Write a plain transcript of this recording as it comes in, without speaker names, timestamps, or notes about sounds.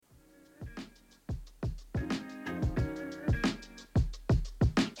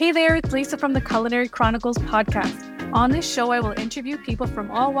Hey there, it's Lisa from the Culinary Chronicles podcast. On this show, I will interview people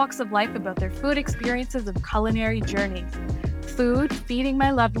from all walks of life about their food experiences and culinary journeys. Food, feeding my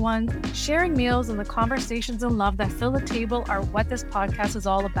loved ones, sharing meals, and the conversations and love that fill the table are what this podcast is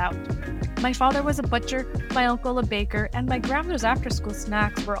all about. My father was a butcher, my uncle a baker, and my grandmother's after-school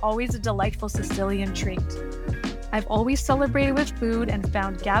snacks were always a delightful Sicilian treat. I've always celebrated with food and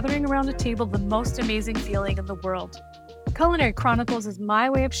found gathering around a table the most amazing feeling in the world. Culinary Chronicles is my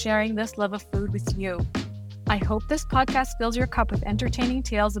way of sharing this love of food with you. I hope this podcast fills your cup with entertaining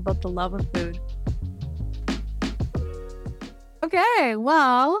tales about the love of food. Okay,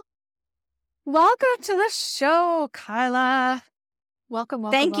 well, welcome to the show, Kyla.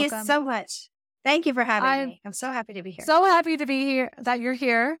 Welcome. Thank you so much. Thank you for having me. I'm so happy to be here. So happy to be here, that you're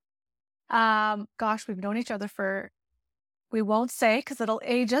here. Gosh, we've known each other for, we won't say because it'll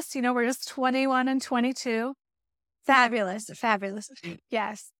age us. You know, we're just 21 and 22. Fabulous.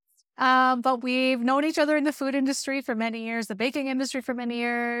 Yes. But we've known each other in the food industry for many years, the baking industry for many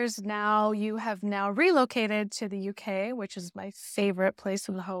years. Now you have relocated to the UK, which is my favorite place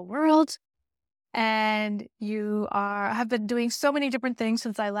in the whole world. And you have been doing so many different things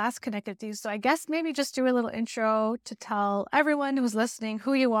since I last connected with you. So I guess maybe just do a little intro to tell everyone who's listening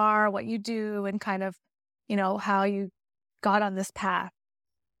who you are, what you do, and kind of, you know, how you got on this path.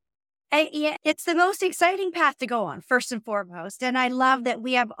 Yeah, it's the most exciting path to go on, first and foremost. And I love that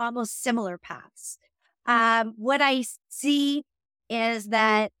we have almost similar paths. What I see is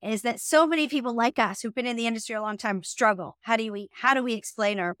that so many people like us who've been in the industry a long time struggle. How do we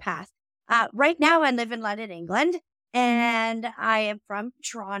explain our path? Right now, I live in London, England, and I am from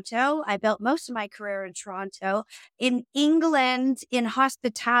Toronto. I built most of my career in Toronto. In England, in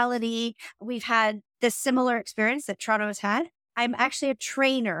hospitality, we've had this similar experience that Toronto has had. I'm actually a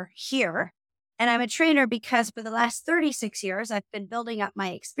trainer here, and I'm a trainer because for the last 36 years, I've been building up my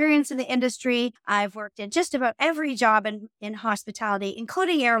experience in the industry. I've worked in just about every job in hospitality,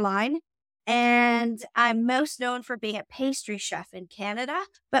 including airline. And I'm most known for being a pastry chef in Canada.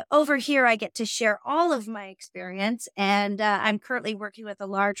 But over here, I get to share all of my experience. And I'm currently working with a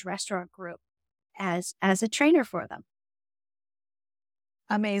large restaurant group as a trainer for them.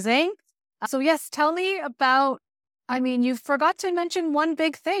 Amazing. So yes, tell me about, you forgot to mention one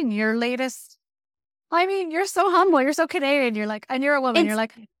big thing, your latest, you're so humble, you're so Canadian, you're like, and you're a woman, you're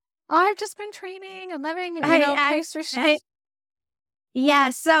like, I've just been training and living, pastry chef.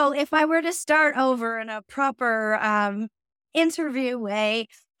 Yeah, so if I were to start over in a proper interview way,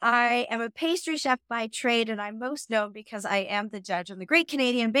 I am a pastry chef by trade, and I'm most known because I am the judge on the Great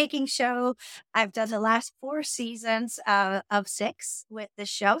Canadian Baking Show. I've done the last 4 seasons of 6 with the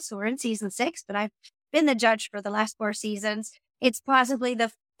show, so we're in season 6, but I've been the judge for the last 4 seasons. It's possibly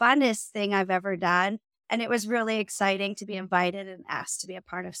the funnest thing I've ever done, and it was really exciting to be invited and asked to be a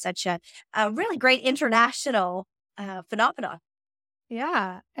part of such a really great international phenomenon.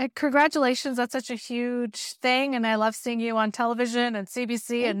 Yeah. And congratulations. That's such a huge thing. And I love seeing you on television and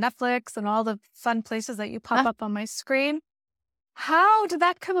CBC and Netflix and all the fun places that you pop up on my screen. How did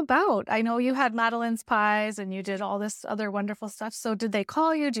that come about? I know you had Madeline's Pies and you did all this other wonderful stuff. So did they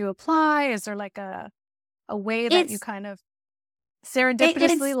call you? Do you apply? Is there like a way that you kind of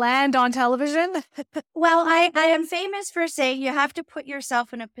serendipitously land on television? Well, I am famous for saying you have to put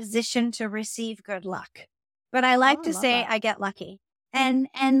yourself in a position to receive good luck. But I like to say I get lucky.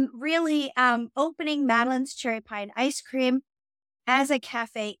 And really opening Madeline's Cherry Pie and Ice Cream as a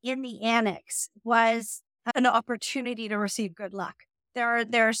cafe in the annex was an opportunity to receive good luck.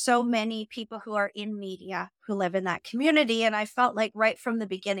 There are so many people who are in media who live in that community. And I felt like right from the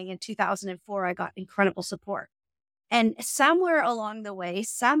beginning in 2004, I got incredible support. And somewhere along the way,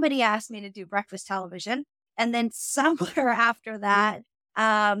 somebody asked me to do breakfast television. And then somewhere after that,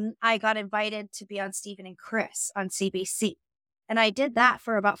 I got invited to be on Stephen and Chris on CBC. And I did that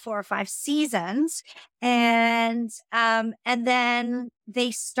for about 4 or 5 seasons. And then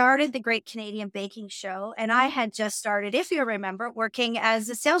they started the Great Canadian Baking Show. And I had just started, if you remember, working as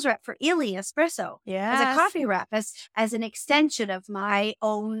a sales rep for Ely Espresso. Yes. As a coffee rep, as an extension of my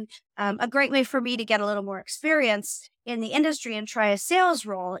own, a great way for me to get a little more experience in the industry and try a sales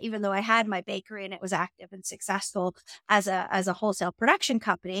role, even though I had my bakery and it was active and successful as a wholesale production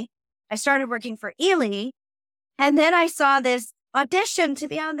company. I started working for Ely. And then I saw this audition to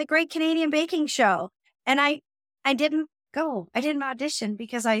be on the Great Canadian Baking Show. And I didn't go. I didn't audition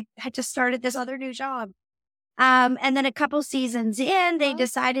because I had just started this other new job. And then a couple seasons in, they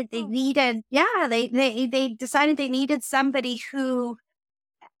decided they needed, they decided they needed somebody who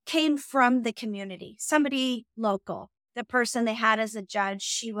came from the community, somebody local. The person they had as a judge,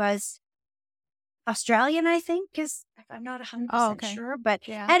 she was Australian, I think, is, I'm not 100% Oh, okay. sure, but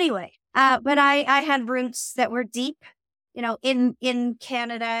Yeah. anyway, but I had roots that were deep, in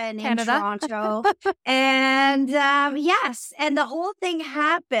Canada and in Canada. Toronto. And yes, and the whole thing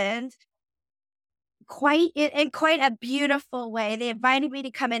happened in quite a beautiful way. They invited me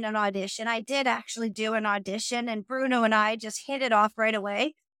to come in and audition. I did actually do an audition, and Bruno and I just hit it off right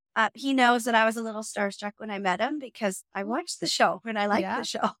away. He knows that I was a little starstruck when I met him because I watched the show and I liked the Yeah.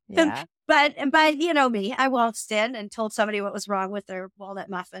 show. Yeah. But you know me, I waltzed in and told somebody what was wrong with their walnut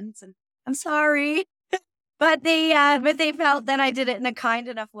muffins, and I'm sorry. But they felt that I did it in a kind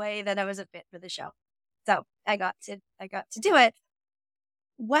enough way that I was a fit for the show. So I got to do it.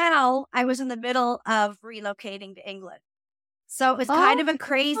 Well, I was in the middle of relocating to England. So it was kind Oh, of a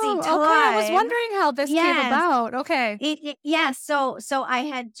crazy okay. time. I was wondering how this came Yes. about. Okay. Yeah. So I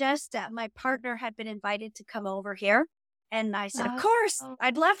had just, my partner had been invited to come over here. And I said, of course, Oh,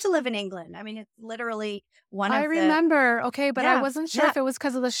 I'd love to live in England. I mean, it's literally one I of the, remember. Okay, but I yeah, wasn't sure yeah. if it was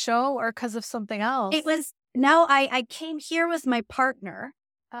because of the show or because of something else. It was, no, I came here with my partner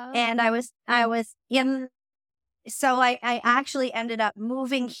and Oh. I was in, so I actually ended up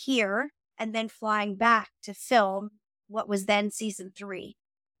moving here and then flying back to film what was then season 3.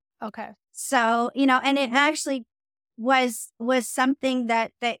 Okay. So, and it actually was something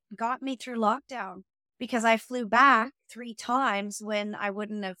that got me through lockdown because I flew back 3 times when I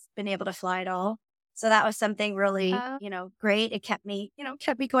wouldn't have been able to fly at all. So that was something really, Uh, great. It kept me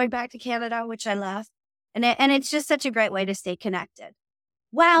going back to Canada, which I love. And it's just such a great way to stay connected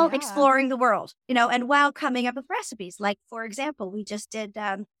while yeah. exploring the world, and while coming up with recipes. Like, for example, we just did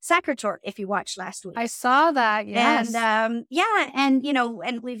Sacratort, if you watched last week. I saw that. Yes. And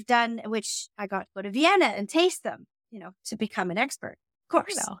and we've done, which I got to go to Vienna and taste them, to become an expert. Of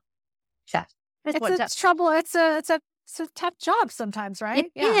course. Yeah. It's trouble. It's a tough job sometimes,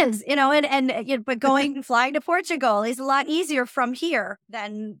 right? It is, but flying to Portugal is a lot easier from here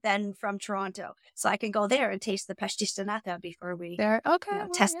than from Toronto. So I can go there and taste the pastéis de nata before we There. Okay.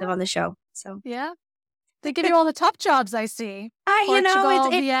 test them on the show. So Yeah. They give you all the top jobs, I see. you know,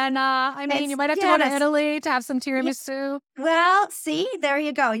 Portugal, Vienna. I mean, you might have to go to Italy to have some tiramisu. Well, see, there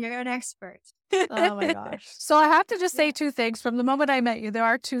you go. You're an expert. Oh my gosh. So I have to just say 2 things. From the moment I met you, there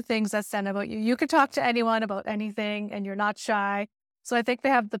are 2 things that stand about you. You can talk to anyone about anything and you're not shy. So I think they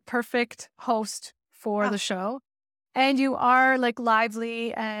have the perfect host for the show. And you are like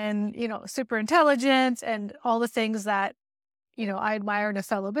lively and, super intelligent and all the things that, I admire in a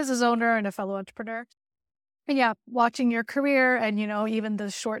fellow business owner and a fellow entrepreneur. And yeah, watching your career and, even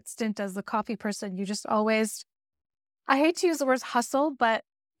the short stint as the coffee person, you just always, I hate to use the words hustle, but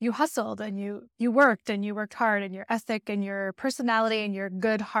you hustled and you worked hard, and your ethic and your personality and your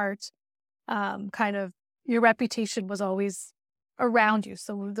good heart, kind of your reputation was always around you.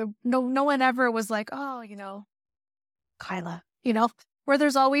 So no one ever was like, oh, Kyla, where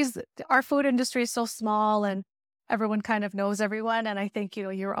there's always, our food industry is so small and everyone kind of knows everyone. And I think,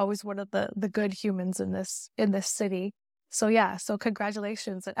 you're always one of the good humans in this city. So yeah, so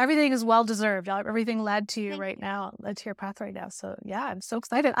congratulations. And everything is well-deserved. Everything led to you right now, led to your path right now. So yeah, I'm so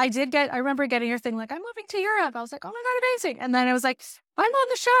excited. I remember getting your thing like, I'm moving to Europe. I was like, oh my God, amazing. And then I was like, I'm on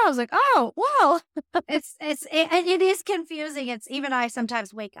the show. I was like, oh, wow. It is confusing. It's even I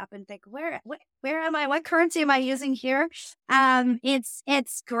sometimes wake up and think, where am I? What currency am I using here?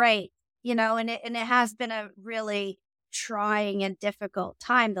 It's great, and it has been a really trying and difficult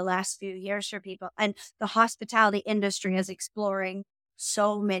time the last few years for people. And the hospitality industry is exploring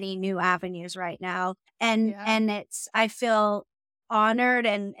so many new avenues right now. And I feel honored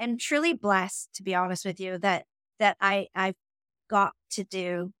and truly blessed, to be honest with you, that I've got to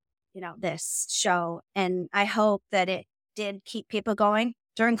do, this show. And I hope that it did keep people going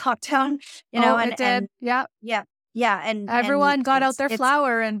during lockdown, it did. Yeah. Yeah. Yeah. And everyone got out their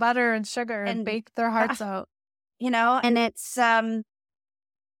flour and butter and sugar and baked their hearts out. And it's, oh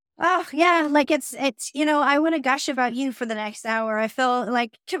yeah, like it's, I want to gush about you for the next hour. I feel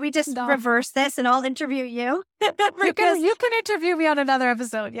like, can we just reverse this and I'll interview you? You can interview me on another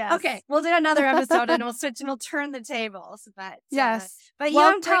episode. Yes. Okay. We'll do another episode and we'll switch and we'll turn the tables. But yes. But you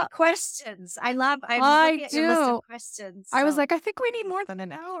have great questions. I do. Your list of questions. So. I was like, I think we need more than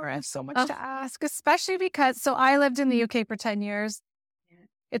an hour. I have so much to ask, especially because, I lived in the UK for 10 years.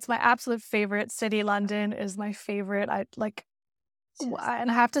 It's my absolute favorite city. London is my favorite.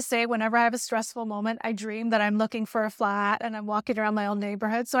 And I have to say, whenever I have a stressful moment, I dream that I'm looking for a flat and I'm walking around my own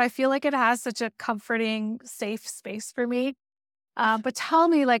neighborhood. So I feel like it has such a comforting, safe space for me. But tell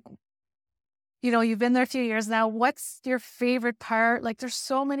me, you've been there a few years now. What's your favorite part? Like, there's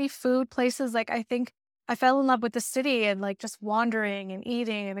so many food places. Like, I think I fell in love with the city and like just wandering and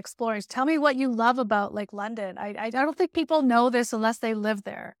eating and exploring. Tell me what you love about like London. I don't think people know this unless they live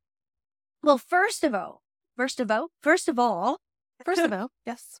there. Well, first of all, Yes.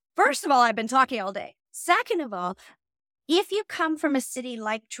 first of all, I've been talking all day. Second of all, if you come from a city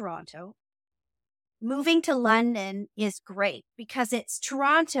like Toronto, moving to London is great because it's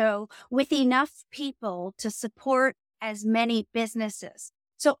Toronto with enough people to support as many businesses.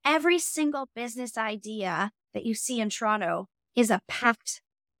 So every single business idea that you see in Toronto is a packed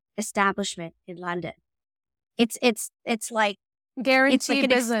establishment in London. It's like Guaranteed it's like an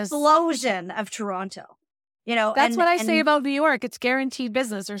business. explosion of Toronto. You know, that's what I say about New York. It's guaranteed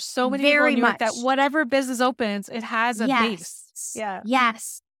business. There's so many people in New York that whatever business opens, it has a base. Yeah.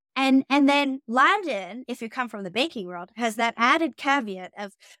 Yes. And then London, if you come from the baking world, has that added caveat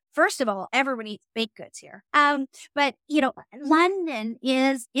of, first of all, everyone eats baked goods here. But you know, London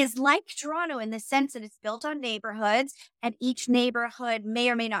is like Toronto in the sense that it's built on neighborhoods, and each neighborhood may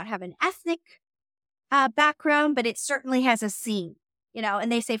or may not have an ethnic background, but it certainly has a scene. You know,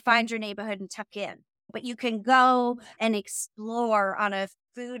 and they say find your neighborhood and tuck in. But you can go and explore on a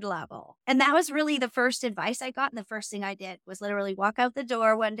food level. And that was really the first advice I got. And the first thing I did was literally walk out the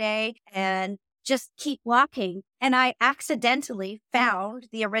door one day and just keep walking. And I accidentally found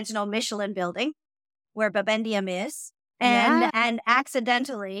the original Michelin building where Babendium is. And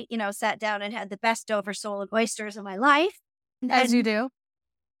accidentally, you know, sat down and had the best Dover sole and oysters of my life. As you do.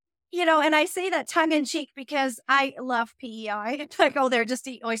 You know, and I say that tongue in cheek because I love PEI. It's like, oh, they're just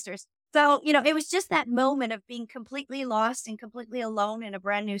eat oysters. So, you know, it was just that moment of being completely lost and completely alone in a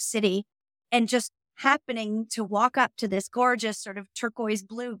brand new city and just happening to walk up to this gorgeous sort of turquoise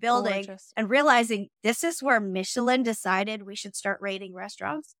blue building and realizing this is where Michelin decided we should start rating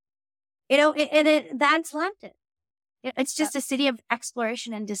restaurants. You know, that's London. It's just a city of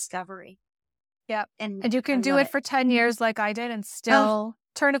exploration and discovery. Yeah. And you can do it for 10 years like I did and still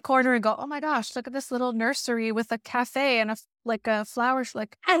turn a corner and go, oh my gosh, look at this little nursery with a cafe and a flower.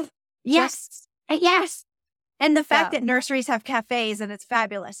 Yes. And the fact that nurseries have cafes and it's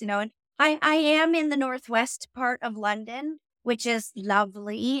fabulous, you know, and I am in the northwest part of London, which is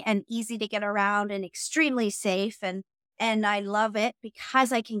lovely and easy to get around and extremely safe. And I love it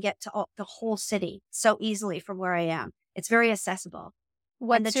because I can get to the whole city so easily from where I am. It's very accessible.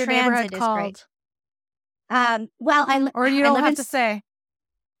 What's your neighborhood called? Well, or you don't have to say.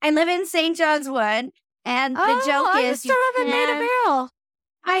 I live in St. John's Wood, and the joke is I still haven't made a barrel.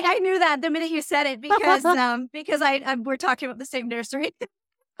 I knew that the minute you said it because we're talking about the same nursery.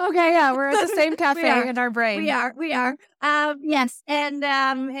 Okay, yeah, we're at the same cafe in our brain. We are. Yes, and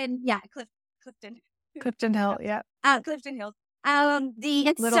Clifton Hill, yeah. Clifton Hill.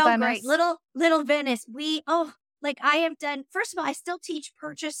 It's Little so Venice. great. Little Venice. I have done. First of all, I still teach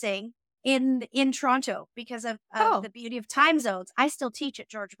purchasing in Toronto because of the beauty of time zones. I still teach at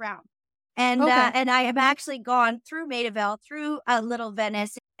George Brown. And I have actually gone through Maidavale, through Little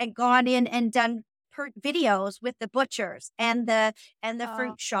Venice, and gone in and done videos with the butchers and the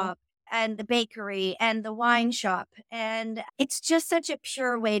fruit shop and the bakery and the wine shop. And it's just such a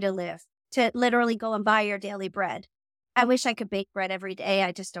pure way to live, to literally go and buy your daily bread. I wish I could bake bread every day.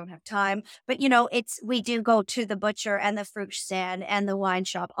 I just don't have time. But, you know, we do go to the butcher and the fruit stand and the wine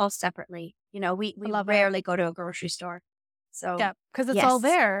shop all separately. You know, we rarely go to a grocery store. So yeah, because it's all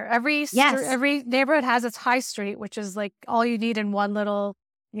there. Every neighborhood has its high street, which is like all you need in one little,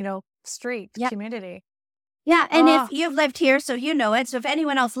 you know, street community. Yeah, and if you've lived here, so you know it. So if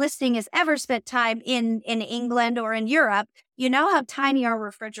anyone else listening has ever spent time in England or in Europe, you know how tiny our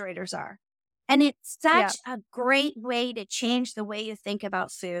refrigerators are. And it's such a great way to change the way you think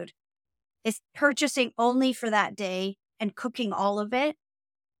about food. It's purchasing only for that day and cooking all of it.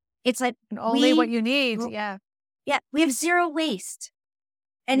 It's like only what you need. Yeah. Yeah, we have zero waste.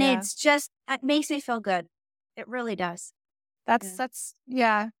 And it's just, it makes me feel good. It really does.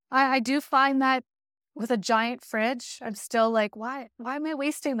 I do find that with a giant fridge, I'm still like, why am I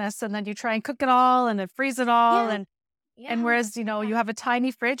wasting this? And then you try and cook it all and then freeze it all. And whereas, you know, you have a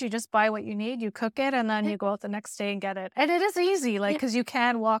tiny fridge, you just buy what you need, you cook it, and then you go out the next day and get it. And it is easy, because you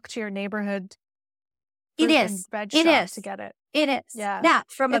can walk to your neighborhood veg shop to get it. It is. Yeah. Now,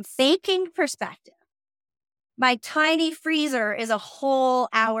 from a baking perspective, my tiny freezer is a whole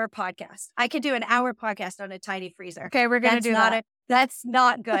hour podcast. I could do an hour podcast on a tiny freezer. Okay, we're going to do that. That's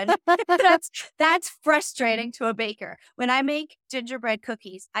not good. That's frustrating to a baker. When I make gingerbread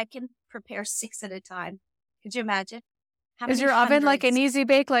cookies, I can prepare 6 at a time. Could you imagine? Is your oven like an easy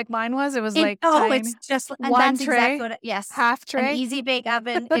bake like mine was? It was it's just one tray, exactly half tray. An easy bake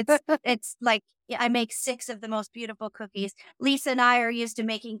oven. It's like I make 6 of the most beautiful cookies. Lisa and I are used to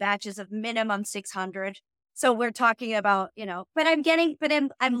making batches of minimum 600. So we're talking about, but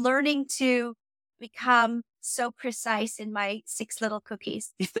I'm learning to become so precise in my 6 little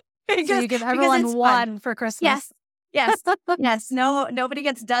cookies. So you give everyone one for Christmas. Yes. Yes. No, nobody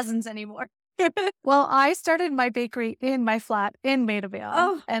gets dozens anymore. Well, I started my bakery in my flat in Maida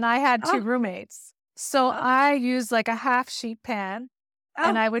Vale, and I had 2 roommates. So I used like a half sheet pan,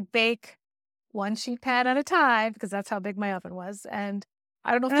 and I would bake 1 sheet pan at a time because that's how big my oven was. And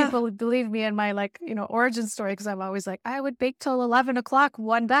I don't know if people would believe me in my origin story, because I'm always like, I would bake till 11 o'clock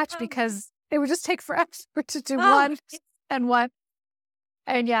one batch because it would just take forever to do one and one.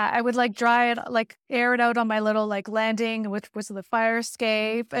 And yeah, I would dry it, air it out on my little landing, which was the fire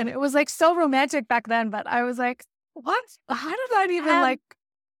escape. And it was so romantic back then. But I was like, what? How did that even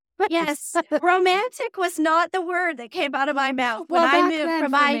Yes, romantic was not the word that came out of my mouth when Well, I back moved then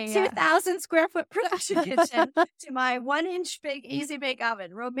from for my me, yeah. 2,000 square foot production kitchen to my 1-inch big easy bake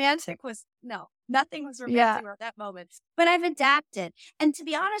oven. Romantic was nothing was romantic at that moment. But I've adapted. And to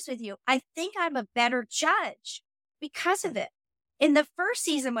be honest with you, I think I'm a better judge because of it. In the first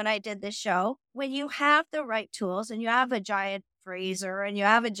season when I did this show, when you have the right tools and you have a giant freezer and you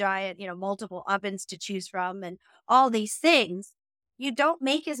have a giant, multiple ovens to choose from and all these things, you don't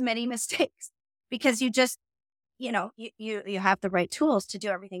make as many mistakes because you just, you have the right tools to do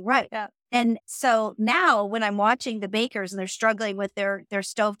everything right. Yeah. And so now when I'm watching the bakers and they're struggling with their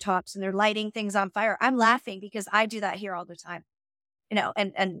stovetops and they're lighting things on fire, I'm laughing because I do that here all the time.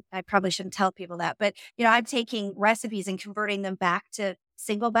 And I probably shouldn't tell people that, but, I'm taking recipes and converting them back to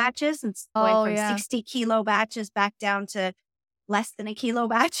single batches and going from 60 kilo batches back down to less than a kilo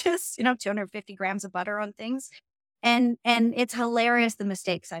batches, 250 grams of butter on things. And it's hilarious, the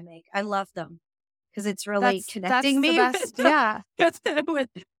mistakes I make. I love them because it's really connecting me with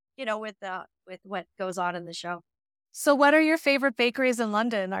what goes on in the show. So what are your favorite bakeries in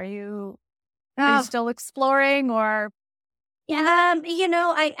London? Are you still exploring or?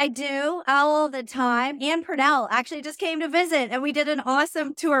 I do all the time. Ann Purnell actually just came to visit and we did an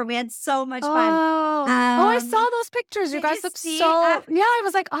awesome tour. We had so much fun. I saw those pictures. You guys look I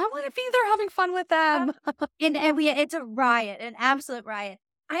was like, I want to be there having fun with them. And it's a riot, an absolute riot.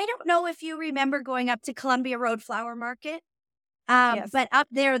 I don't know if you remember going up to Columbia Road Flower Market. Yes. But up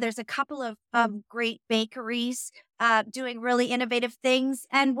there's a couple of great bakeries doing really innovative things.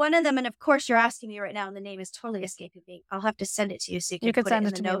 And one of them, and of course you're asking me right now, and the name is totally escaping me. I'll have to send it to you so you can put send it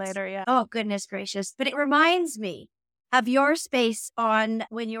it in to the me notes. later, yeah. Oh, goodness gracious. But it reminds me of your space on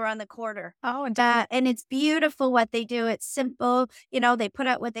when you were on the corner. Oh, and it's beautiful what they do. It's simple. They put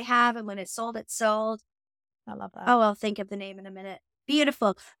out what they have, and when it's sold, it's sold. I love that. Oh, I'll think of the name in a minute.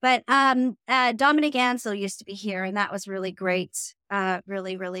 Beautiful. But Dominic Ansel used to be here, and that was really great.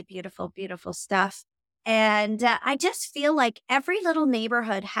 Really, really beautiful, beautiful stuff. And I just feel like every little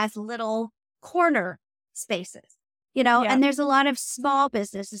neighborhood has little corner spaces, and there's a lot of small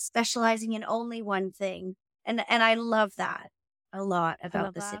businesses specializing in only one thing. And I love that a lot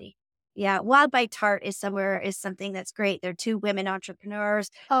about the city. Yeah. Wild by Tart is something that's great. They're 2 women entrepreneurs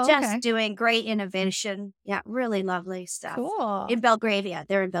just doing great innovation. Yeah. Really lovely stuff. Cool. In Belgravia.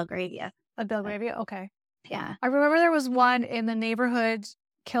 They're in Belgravia. Belgravia? Okay. Yeah. I remember there was one in the neighborhood,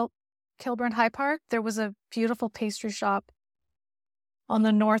 Kilburn High Park. There was a beautiful pastry shop on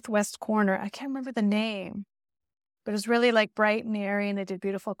the northwest corner. I can't remember the name, but it was really bright and airy, and they did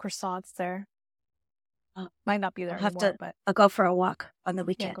beautiful croissants there. Might not be there anymore, but I'll go for a walk on the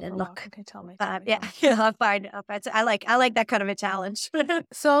weekend and look. Okay, tell me. I'll find. I like that kind of a challenge.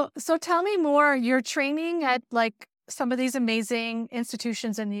 So tell me more. You're training at some of these amazing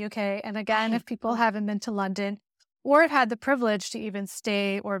institutions in the UK. And again, if people haven't been to London or have had the privilege to even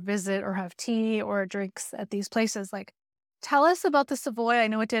stay or visit or have tea or drinks at these places, tell us about the Savoy. I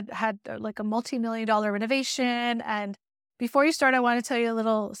know it had a multi-million-dollar renovation. And before you start, I want to tell you a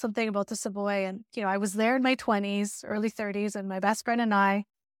little something about the Savoy. And, I was there in my 20s, early 30s, and my best friend and I,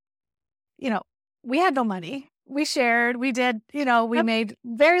 we had no money. We shared, we did, we made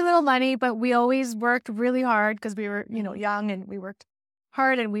very little money, but we always worked really hard because we were, young, and we worked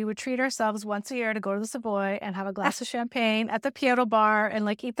hard, and we would treat ourselves once a year to go to the Savoy and have a glass of champagne at the Piotto bar and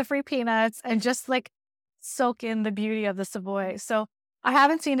eat the free peanuts and just soak in the beauty of the Savoy. So I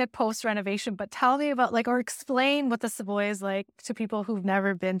haven't seen it post renovation, but tell me about or explain what the Savoy is like to people who've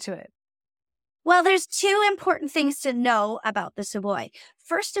never been to it. Well, there's 2 important things to know about the Savoy.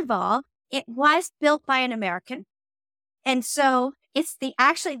 First of all, it was built by an American. And so it's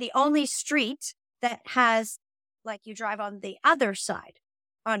actually the only street that has, you drive on the other side,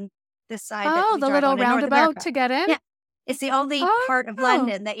 on this side. Oh, the little roundabout to get in? Yeah. It's the only part of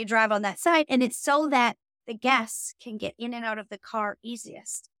London that you drive on that side. And it's so that the guests can get in and out of the car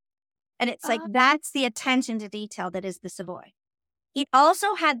easiest. And it's like, that's the attention to detail that is the Savoy. It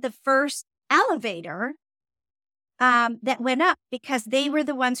also had the first elevator that went up because they were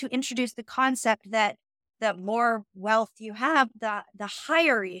the ones who introduced the concept that the more wealth you have, the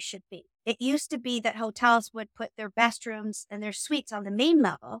higher you should be. It used to be that hotels would put their best rooms and their suites on the main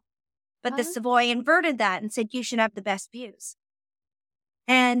level, but the Savoy inverted that and said you should have the best views.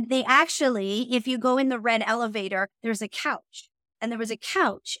 And they actually, if you go in the red elevator, there's a couch. And there was a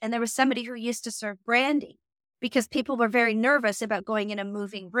couch, and there was somebody who used to serve brandy because people were very nervous about going in a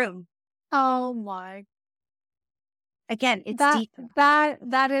moving room. Oh my. Again, it's deep.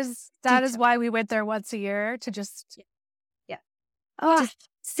 That is why we went there once a year to just just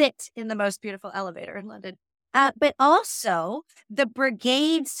sit in the most beautiful elevator in London. But also the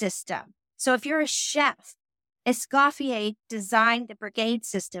brigade system. So if you're a chef, Escoffier designed the brigade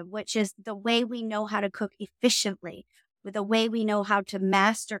system, which is the way we know how to cook efficiently, with the way we know how to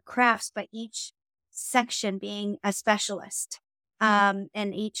master crafts by each section being a specialist. And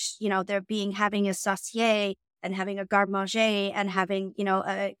each, there being having a saucier and having a garde-manger and having,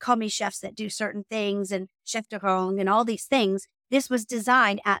 commis chefs that do certain things and chef de rang and all these things. This was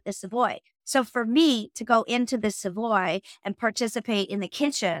designed at the Savoy. So for me to go into the Savoy and participate in the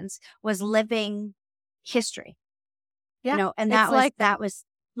kitchens was living history. Yeah. And that was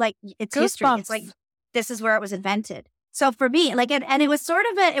like, it's history. It's like, this is where it was invented. So for me, like, and it was sort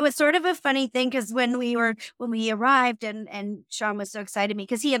of a funny thing because when we arrived and Sean was so excited me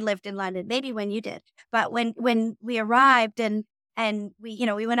because he had lived in London, maybe when you did, but when we arrived and we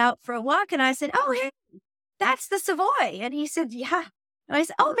went out for a walk and I said, oh, hey, that's the Savoy. And he said, yeah. And I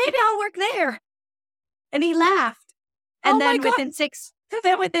said, oh, maybe I'll work there. And he laughed. And then within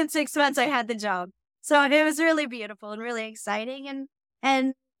 6 months, I had the job. So it was really beautiful and really exciting.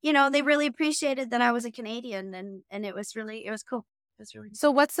 And they really appreciated that I was a Canadian and it was cool. It was really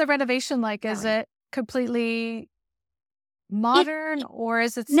So what's the renovation like? Is it completely modern or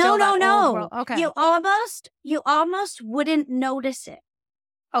is it still No. Okay. You almost wouldn't notice it.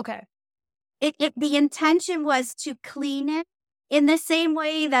 Okay. The intention was to clean it in the same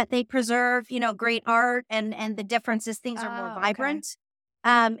way that they preserve, great art and the differences, things are more vibrant.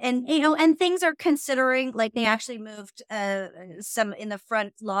 Okay. And things are considering, like they actually moved some in the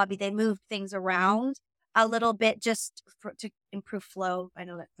front lobby, they moved things around a little bit just to improve flow. I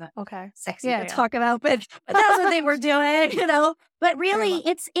know that's not sexy to talk about, but that's what they were doing, But really,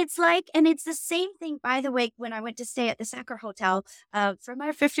 it's like, and it's the same thing, by the way, when I went to stay at the Sacher Hotel for my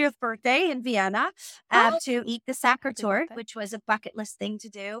 50th birthday in Vienna to eat the Sacher Torte, which was a bucket list thing to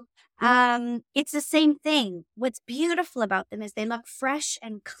do. It's the same thing. What's beautiful about them is they look fresh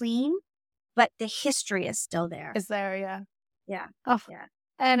and clean, but the history is still there. Is there, yeah. Yeah. Oh, yeah.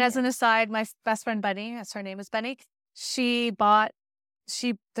 And as an aside, my best friend Benny, as her name is Benny, there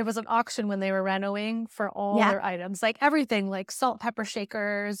was an auction when they were renovating for all their items, like everything, like salt, pepper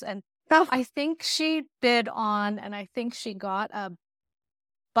shakers. And I think she bid on, and I think she got a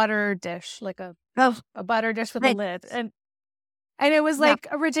butter dish, like a butter dish with a lid. And it was like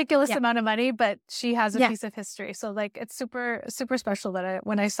a ridiculous amount of money, but she has a piece of history. So like, it's super, super special that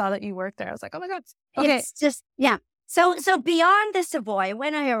when I saw that you worked there, I was like, oh my God. Okay. It's just, So beyond the Savoy,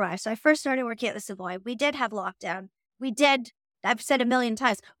 when I arrived, so I first started working at the Savoy, we did have lockdown. I've said a million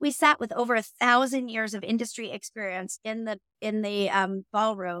times, we sat with over 1,000 years of industry experience in the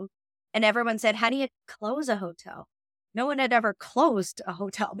ballroom. And everyone said, how do you close a hotel? No one had ever closed a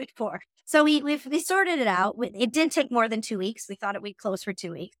hotel before. So we sorted it out. It didn't take more than 2 weeks. We thought we'd close for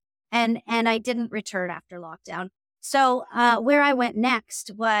 2 weeks. And I didn't return after lockdown. So where I went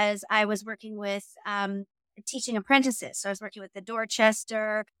next was I was working with teaching apprentices. So I was working with the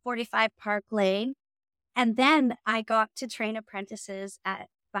Dorchester, 45 Park Lane. And then I got to train apprentices at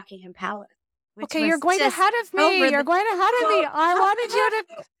Buckingham Palace. Okay, you're going ahead of me. You're going ahead of me. I wanted you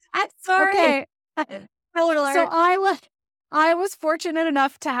to... I'm sorry. Okay. So I was fortunate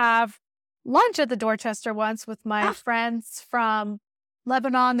enough to have lunch at the Dorchester once with my friends from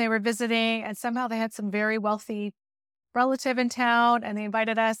Lebanon. They were visiting and somehow they had some very wealthy relative in town and they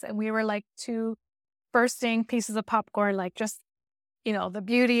invited us and we were like two bursting pieces of popcorn, like just, the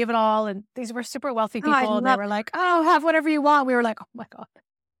beauty of it all. And these were super wealthy people. And they were like, oh, have whatever you want. We were like, oh my God.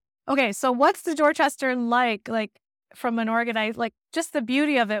 Okay. So what's the Dorchester like from an organized, like just the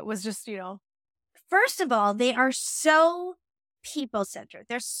beauty of it was just, First of all, they are so people-centered.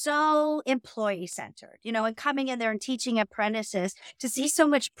 They're so employee-centered, and coming in there and teaching apprentices to see so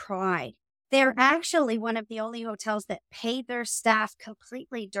much pride. They're actually one of the only hotels that paid their staff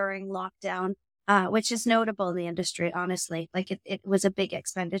completely during lockdown which is notable in the industry, honestly. Like it was a big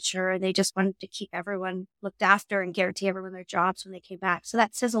expenditure, and they just wanted to keep everyone looked after and guarantee everyone their jobs when they came back. So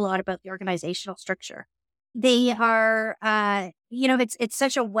that says a lot about the organizational structure. They are, it's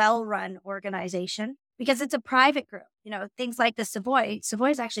such a well-run organization because it's a private group. Things like the Savoy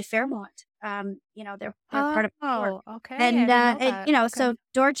is actually Fairmont. They're part of York. Okay. And, I didn't know that. Okay. so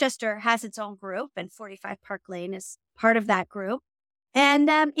Dorchester has its own group, and 45 Park Lane is part of that group. And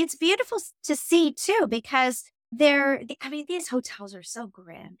it's beautiful to see too, because these hotels are so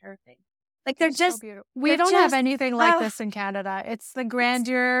grand, aren't they? Like they're just so beautiful. We don't have anything like this in Canada. It's the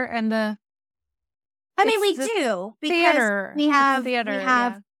grandeur and the. We do, because theater. we have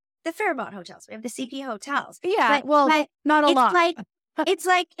theater, the Fairmont hotels. We have the CP hotels. Yeah, but not a lot. It's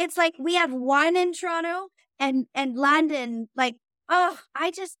like we have one in Toronto and London. Like,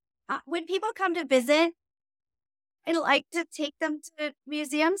 when people come to visit, I like to take them to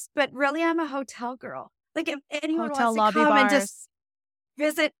museums, but really I'm a hotel girl. Like if anyone Hotel wants to lobby come bars. and just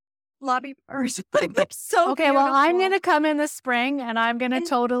visit lobby bars, like they're so okay. beautiful. Well, I'm gonna come in the spring, and I'm gonna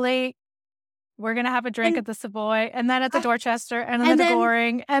we're gonna have a drink at the Savoy, and then at the Dorchester, and then the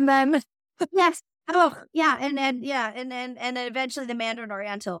Goring, and then yes. Oh yeah, and then eventually the Mandarin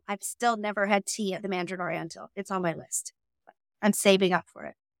Oriental. I've still never had tea at the Mandarin Oriental. It's on my list. I'm saving up for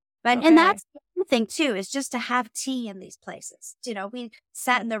it. But and that's the thing too, is just to have tea in these places. We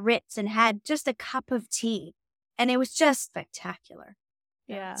sat in the Ritz and had just a cup of tea, and it was just spectacular.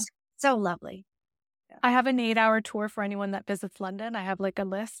 Yeah, so lovely. Yeah. I have an 8-hour tour for anyone that visits London. I have like a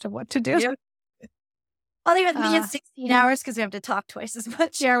list of what to do. Yep. Well, they would be in 16 hours because we have to talk twice as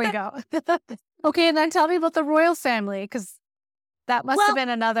much. There we go. Okay, and then tell me about the royal family, because that must have been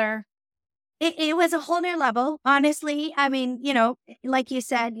another. It was a whole new level, honestly. Like you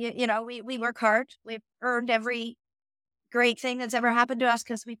said, we work hard. We've earned every great thing that's ever happened to us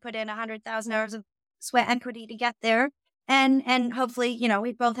because we put in 100,000 hours of sweat equity to get there. And hopefully,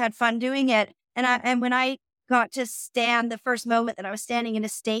 we both had fun doing it. And when I got to stand the first moment that I was standing in a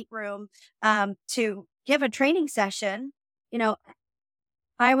stateroom to give a training session,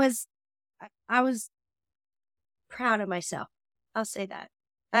 I was proud of myself. I'll say that.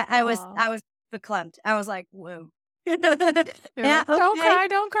 I was beclumped. I was like, whoa. Yeah, okay.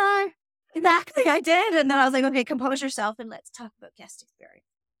 Don't cry. Exactly, I did. And then I was like, okay, compose yourself and let's talk about guest experience.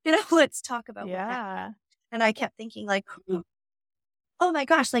 Let's talk about what happened. And I kept thinking like, oh my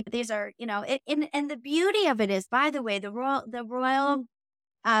gosh, like these are, and the beauty of it is, by the way, the royal,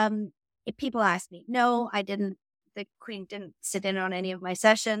 if people ask me, no, I didn't. The Queen didn't sit in on any of my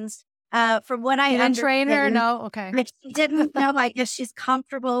sessions. From what I didn't train her, no, okay. She didn't know. I guess she's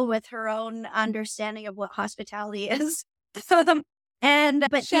comfortable with her own understanding of what hospitality is. But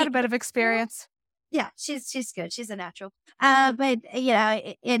she had a bit of experience. Yeah, she's good. She's a natural. But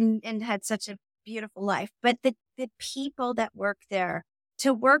and had such a beautiful life. But the people that work there,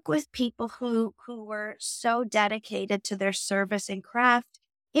 to work with people who were so dedicated to their service and craft,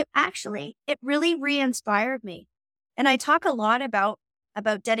 it really re-inspired me. And I talk a lot about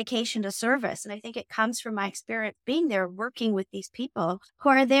dedication to service. And I think it comes from my experience being there, working with these people who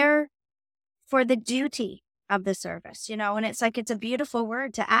are there for the duty of the service, and it's like, it's a beautiful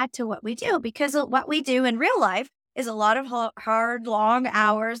word to add to what we do, because what we do in real life is a lot of hard, long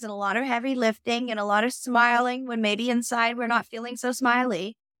hours and a lot of heavy lifting and a lot of smiling when maybe inside we're not feeling so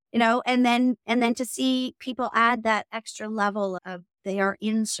smiley, and then to see people add that extra level of they are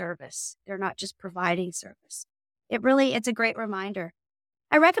in service. They're not just providing service. It's a great reminder.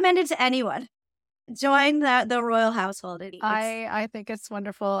 I recommend it to anyone. Join the royal household. I think it's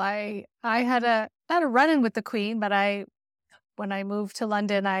wonderful. I had a run-in with the Queen, but when I moved to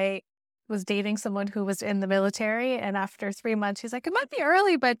London, I was dating someone who was in the military, and after 3 months, he's like, "It might be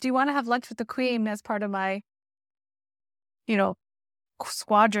early, but do you want to have lunch with the Queen as part of my,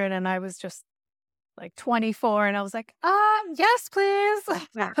 squadron?" And I was just like 24, and I was like, yes, please.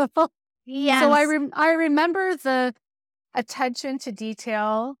 Yes. So I remember the attention to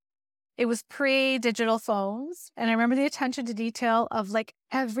detail. It was pre-digital phones. And I remember the attention to detail of like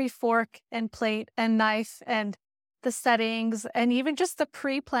every fork and plate and knife and the settings, and even just the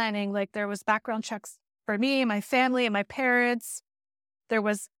pre-planning. Like there was background checks for me, my family, and my parents. There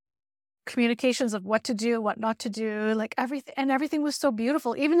was communications of what to do, what not to do, like everything. And everything was so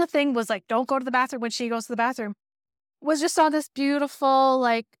beautiful. Even the thing was like, don't go to the bathroom when she goes to the bathroom, was just on this beautiful,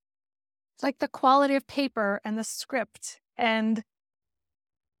 like the quality of paper and the script. And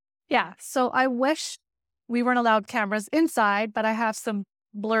yeah, so I wish we weren't allowed cameras inside, but I have some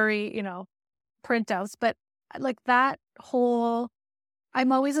blurry, printouts. But like that whole,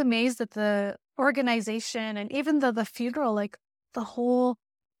 I'm always amazed at the organization and even the funeral, like the whole,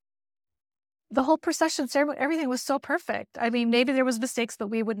 the whole procession ceremony, everything was so perfect. I mean, maybe there was mistakes, but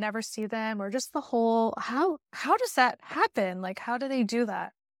we would never see them, or just the whole, how does that happen? Like, how do they do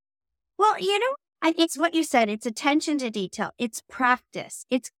that? Well, it's what you said. It's attention to detail. It's practice.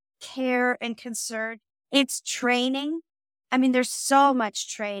 It's care and concern. It's training. I mean, there's so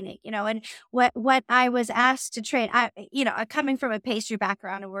much training, and what I was asked to train, coming from a pastry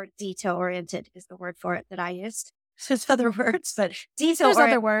background, a word detail oriented is the word for it that I used. There's other words, but detail There's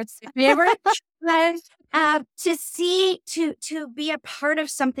other words. favorite. To be a part of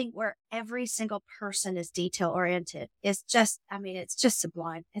something where every single person is detail oriented is just, it's just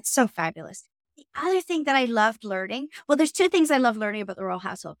sublime. It's so fabulous. The other thing that I loved learning, well, there's two things I love learning about the royal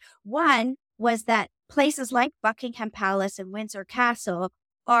household. One was that places like Buckingham Palace and Windsor Castle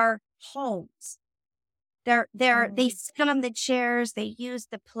are homes. They sit on the chairs, they use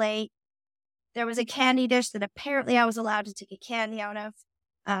the plate. There was a candy dish that apparently I was allowed to take a candy out of.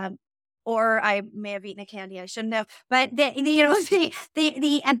 Or I may have eaten a candy I shouldn't have. But and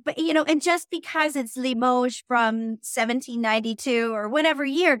just because it's Limoges from 1792 or whatever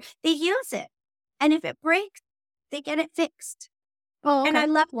year, they use it. And if it breaks, they get it fixed. Oh, okay. And I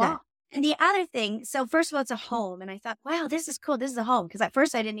love that. And the other thing, so first of all, it's a home. And I thought, wow, this is cool. This is a home. Because at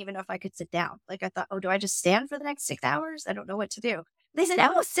first I didn't even know if I could sit down. Like I thought, oh, do I just stand for the next 6 hours? I don't know what to do. They said,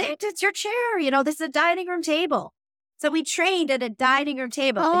 oh, sit, it's your chair. This is a dining room table. So we trained at a dining room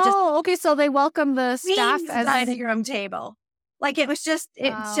table. Okay. So they welcome the staff as dining room table. Like it was just,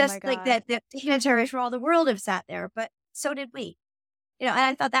 like that the dignitaries from all the world have sat there, but so did we. And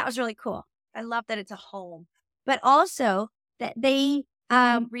I thought that was really cool. I love that it's a home, but also that they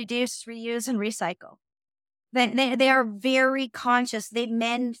reduce, reuse, and recycle. They are very conscious. They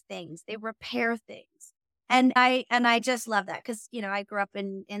mend things. They repair things. And I just love that because, I grew up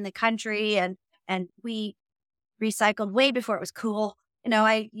in the country and we recycled way before it was cool.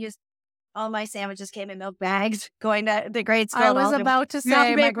 I used all my sandwiches came in milk bags going to the grade school. I was about to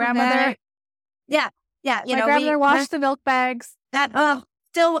say my grandmother. Yeah. My grandmother washed the milk bags.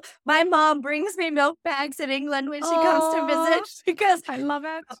 Still, my mom brings me milk bags in England when she comes to visit because I love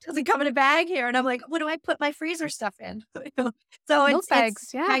it. It doesn't come in a bag here. And I'm like, what do I put my freezer stuff in? So milk bags,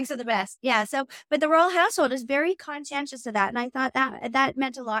 bags are the best. Yeah. So, but the royal household is very conscientious of that. And I thought that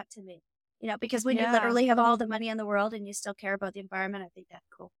meant a lot to me, because when you literally have all the money in the world and you still care about the environment, I think that's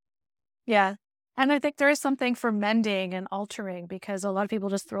cool. Yeah. And I think there is something for mending and altering because a lot of people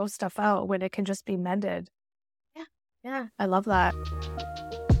just throw stuff out when it can just be mended. Yeah. I love that.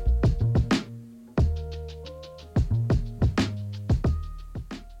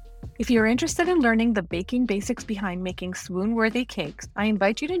 If you're interested in learning the baking basics behind making swoon-worthy cakes, I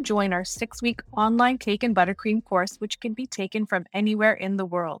invite you to join our 6-week online cake and buttercream course, which can be taken from anywhere in the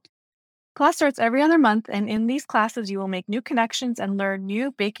world. Class starts every other month, and in these classes, you will make new connections and learn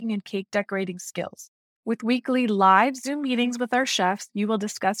new baking and cake decorating skills. With weekly live Zoom meetings with our chefs, you will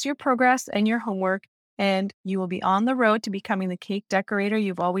discuss your progress and your homework, and you will be on the road to becoming the cake decorator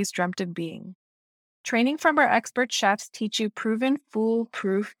you've always dreamt of being. Training from our expert chefs teach you proven,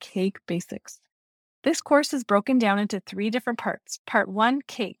 foolproof cake basics. This course is broken down into 3 different parts. Part 1,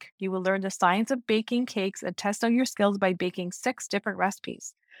 cake. You will learn the science of baking cakes and test out your skills by baking 6 different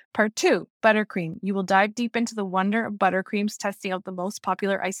recipes. Part 2, buttercream. You will dive deep into the wonder of buttercreams, testing out the most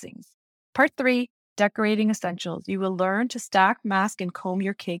popular icings. Part 3, decorating essentials. You will learn to stack, mask, and comb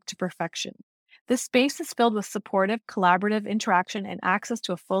your cake to perfection. This space is filled with supportive, collaborative interaction and access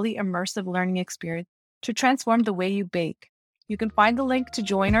to a fully immersive learning experience to transform the way you bake. You can find the link to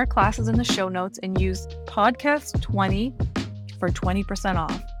join our classes in the show notes and use podcast20 for 20%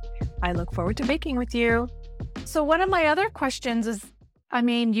 off. I look forward to baking with you. So one of my other questions is, I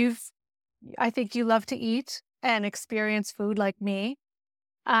think you love to eat and experience food like me.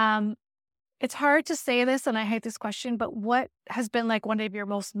 It's hard to say this, and I hate this question, but what has been like one of your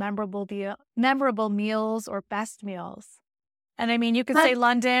most memorable meals or best meals? And I mean, you could say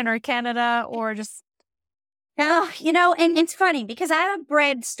London or Canada or just... and it's funny because I have a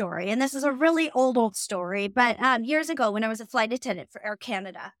bread story, and this is a really old story, but years ago when I was a flight attendant for Air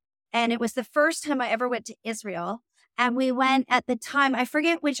Canada, and it was the first time I ever went to Israel. And we went at the time, I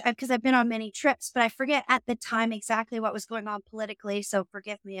forget which, because I've been on many trips, but I forget at the time exactly what was going on politically. So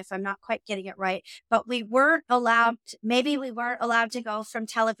forgive me if I'm not quite getting it right. But we weren't allowed to go from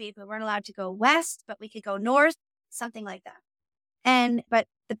Tel Aviv. We weren't allowed to go west, but we could go north, something like that. But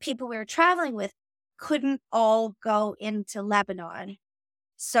the people we were traveling with couldn't all go into Lebanon.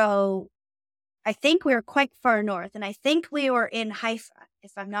 So I think we were quite far north. And I think we were in Haifa,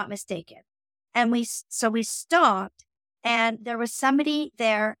 if I'm not mistaken. And we stopped, and there was somebody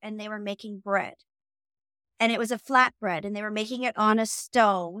there, and they were making bread. And it was a flatbread, and they were making it on a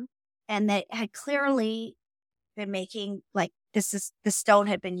stone. and that had clearly been making like the stone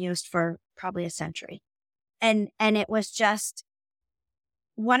had been used for probably a century. And it was just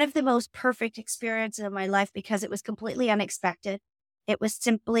one of the most perfect experiences of my life because it was completely unexpected. It was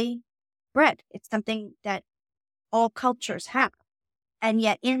simply bread. It's something that all cultures have. And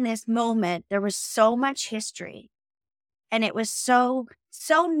yet in this moment, there was so much history, and it was so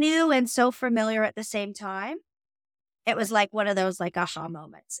new and so familiar at the same time. It was like one of those like aha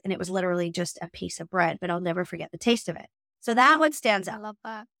moments. And it was literally just a piece of bread, but I'll never forget the taste of it. So that one stands I out. love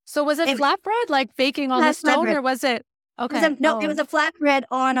that. So was it flatbread, like baking on the stone, or was it? Okay. It was a flatbread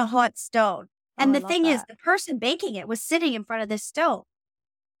on a hot stone. And the thing is, the person baking it was sitting in front of this stove.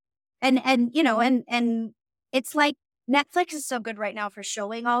 And it's like Netflix is so good right now for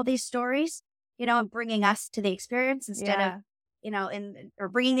showing all these stories, and bringing us to the experience instead of, or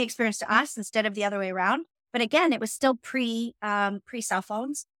bringing the experience to us instead of the other way around. But again, it was still pre cell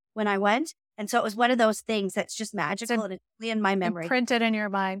phones when I went. And so it was one of those things that's just magical and it's really in my memory. Printed in your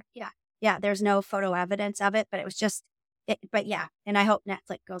mind. Yeah. Yeah. There's no photo evidence of it, but it was just, but yeah. And I hope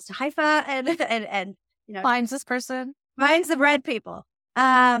Netflix goes to Haifa and finds this person. Finds the bread people.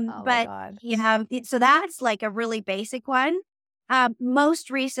 But yeah, so that's like a really basic one.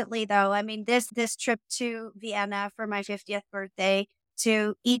 Most recently though, I mean, this trip to Vienna for my 50th birthday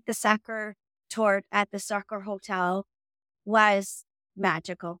to eat the Sacher Torte at the Sacher Hotel was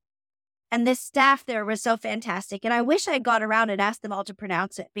magical. And the staff there was so fantastic. And I wish I got around and asked them all to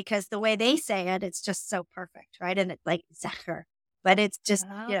pronounce it because the way they say it, it's just so perfect, right? And it's like Sacher, but it's just,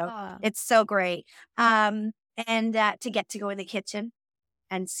 it's so great. And to get to go in the kitchen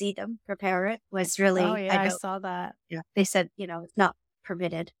and see them prepare it was really, I saw that. Yeah. They said, it's not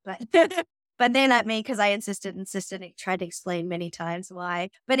permitted, but but they let me because I insisted and tried to explain many times why.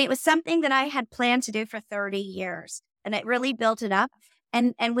 But it was something that I had planned to do for 30 years and it really built it up.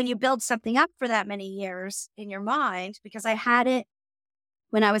 And when you build something up for that many years in your mind, because I had it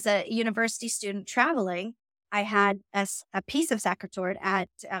when I was a university student traveling, I had a piece of Sacher Torte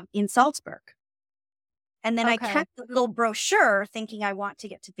in Salzburg. And then I kept the little brochure thinking I want to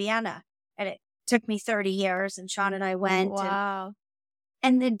get to Vienna. And it took me 30 years and Sean and I went. Wow.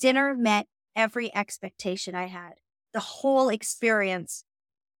 And the dinner met every expectation I had. The whole experience,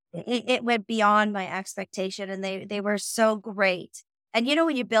 it went beyond my expectation and they were so great. And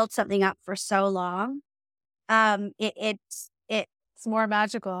when you build something up for so long, it's more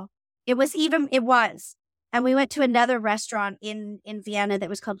magical. It was. And we went to another restaurant in Vienna that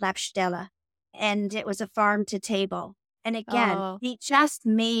was called Labstelle. And it was a farm to table. And again, he just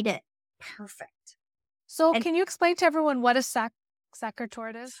made it perfect. So can you explain to everyone what a Sacher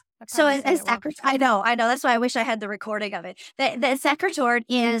Torte is? So I know. That's why I wish I had the recording of it. The Sacher Torte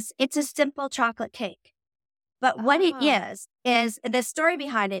it's a simple chocolate cake. But what it is the story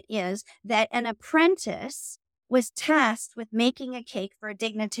behind it is that an apprentice was tasked with making a cake for a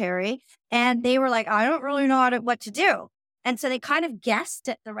dignitary. And they were like, I don't really know what to do. And so they kind of guessed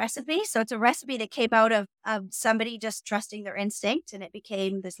at the recipe. So it's a recipe that came out of somebody just trusting their instinct. And it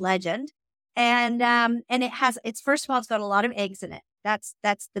became this legend. And it's first of all, it's got a lot of eggs in it. That's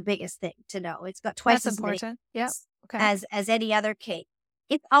the biggest thing to know. It's got twice as many as any other cake.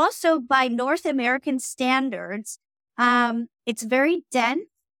 It's also by North American standards. It's very dense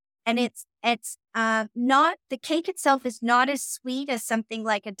and it's not, the cake itself is not as sweet as something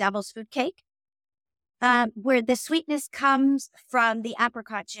like a devil's food cake. Where the sweetness comes from the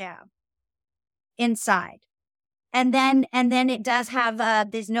apricot jam inside. And then it does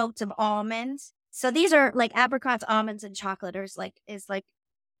have these notes of almonds. So these are like apricots, almonds, and chocolate is like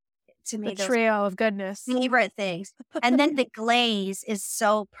to me the trio of goodness. Favorite things. And then the glaze is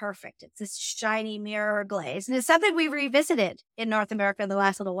so perfect. It's this shiny mirror glaze. And it's something we revisited in North America in the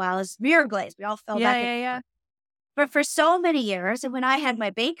last little while is mirror glaze. We all fell back. Yeah. But for so many years, and when I had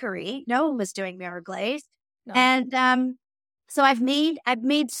my bakery, no one was doing mirror glaze. No. And so I've made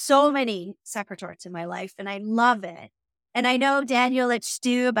so many Sacher Tortes in my life, and I love it. And I know Daniel at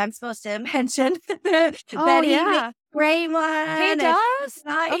Stube, I'm supposed to mention that he makes great one. He does?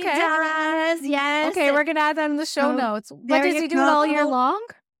 He does, yes. Okay, we're going to add that in the show notes. What does he do it all year long?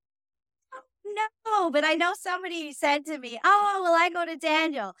 No, but I know somebody said to me, well, I go to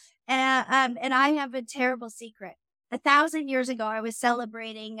Daniel. And I have a terrible secret. 1,000 years ago, I was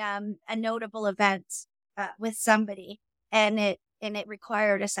celebrating a notable event with somebody, and it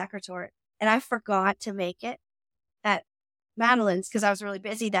required a Sacher Torte. And I forgot to make it at Madeline's because I was really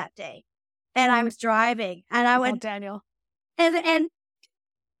busy that day. And I was driving, and I went, Daniel. And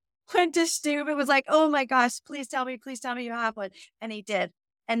went to Stube. It was like, oh my gosh, please tell me you have one. And he did.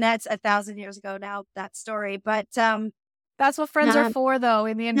 And that's 1,000 years ago now, that story. But That's what friends are for, though,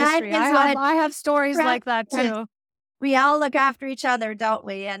 in the That industry. is what I have stories like that too. we all look after each other, don't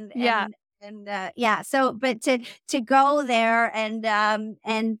we? Yeah. Yeah. So, but to go there and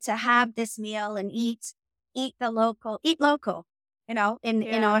to have this meal and eat local, in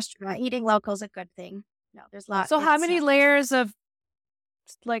Yeah. Austria, eating local is a good thing. No, there's a lot. So how It's many layers of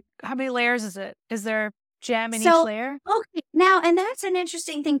how many layers is it? Is there jam in each so layer? okay now, and that's an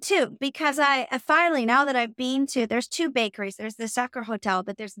interesting thing too, because I finally, now that I've been to, there's two bakeries. There's the Sucker Hotel,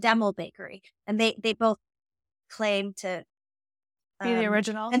 but there's Demel Bakery, and they both claim to. Be the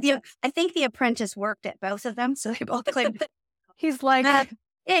original. And I think the apprentice worked at both of them, so they both claimed. He's like, But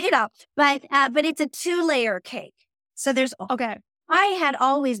it's a 2-layer cake. So there's okay. I had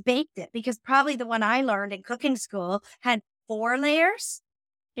always baked it because probably the one I learned in cooking school had 4 layers.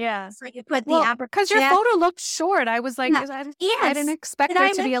 Yeah. So you put the because your photo looked short. I was like, I didn't expect there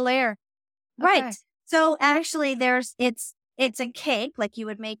to be a layer. Right. Okay. So actually it's a cake, like you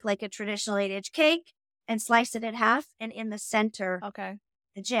would make like a traditional 8-inch cake and slice it in half, and in the center, Okay.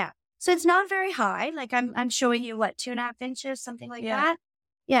 the jam. So it's not very high. Like I'm showing you 2.5 inches, something like that.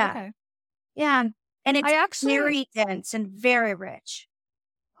 Yeah. Okay. Yeah. And it's I actually very dense and very rich.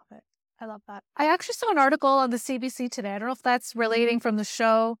 love it. I love that. I actually saw an article on the CBC today. I don't know if that's relating from the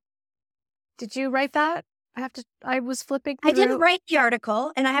show. Did you write that? I was flipping through. I didn't write the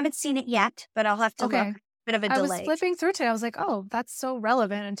article and I haven't seen it yet, but I'll have to look. Bit of a delay. I was flipping through today. I was like, oh, that's so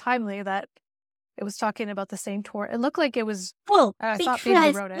relevant and timely that it was talking about the same tour. It looked like it was. Well, I thought maybe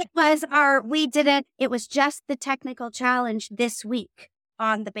you wrote it. We did it. It was just the technical challenge this week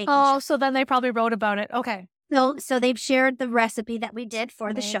on the baking show. So then they probably wrote about it. Okay. So they've shared the recipe that we did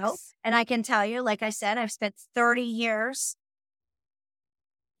for the show. And I can tell you, like I said, I've spent 30 years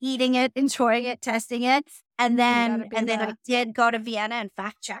eating it, enjoying it, testing it. And then I did go to Vienna and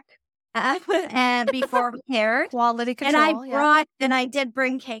fact check. And before we aired, quality control. And I did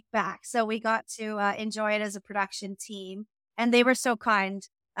bring cake back, so we got to enjoy it as a production team, and they were so kind.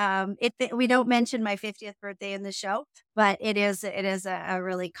 We don't mention my 50th birthday in the show, but it is a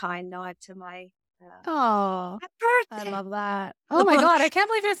really kind nod to my birthday. I love that. Oh my God, I can't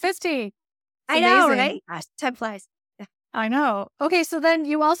believe you're 50. It's I know, amazing. right? Gosh, time flies. I know. Okay, so then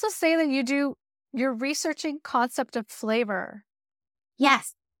you also say that you're researching concept of flavor.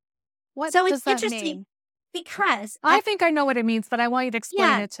 Yes. What so does it's that interesting mean? Because I think I know what it means, but I want you to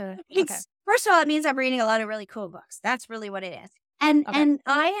explain it to. First of all, it means I'm reading a lot of really cool books. That's really what it is. And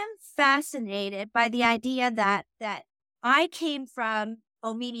I am fascinated by the idea that I came from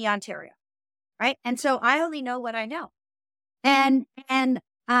Omini, Ontario, right? And so I only know what I know. And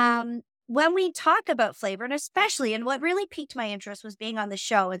when we talk about flavor, and especially, and what really piqued my interest was being on the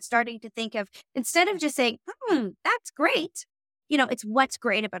show and starting to think of, instead of just saying, that's great, it's what's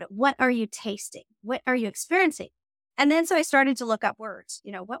great about it. What are you tasting? What are you experiencing? And then so I started to look up words,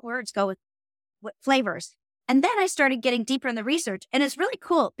 what words go with what flavors. And then I started getting deeper in the research. And it's really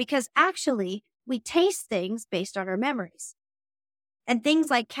cool because actually we taste things based on our memories. And things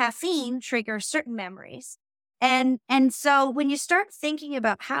like caffeine trigger certain memories. And so when you start thinking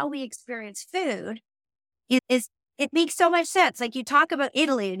about how we experience food, it makes so much sense. Like you talk about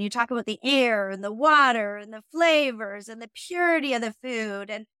Italy and you talk about the air and the water and the flavors and the purity of the food.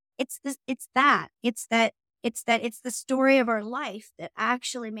 And it's the story of our life that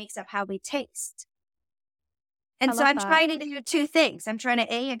actually makes up how we taste. And so I'm trying to do 2 things. I'm trying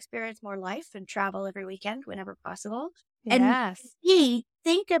to experience more life and travel every weekend whenever possible. Yes. And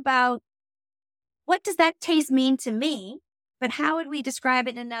think about, what does that taste mean to me? But how would we describe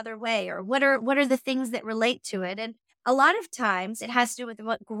it in another way? Or what are the things that relate to it? And a lot of times it has to do with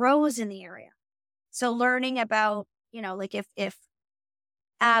what grows in the area. So learning about, like if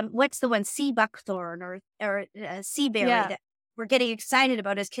what's the one, sea buckthorn or sea berry that we're getting excited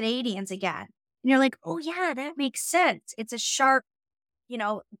about as Canadians again. And you're like, oh yeah, that makes sense. It's a sharp,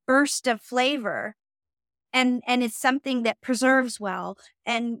 burst of flavor. And it's something that preserves well.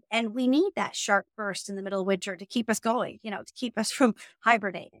 And we need that sharp burst in the middle of winter to keep us going, to keep us from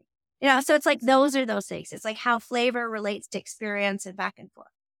hibernating. So it's like those are those things. It's like how flavor relates to experience and back and forth.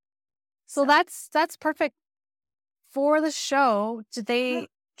 So that's perfect for the show. Did they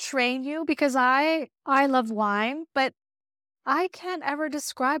train you? Because I love wine, but I can't ever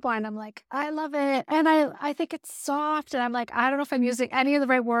describe wine. I'm like, I love it. And I think it's soft. And I'm like, I don't know if I'm using any of the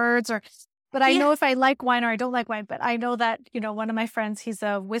right words but I know if I like wine or I don't like wine. But I know that, one of my friends, he's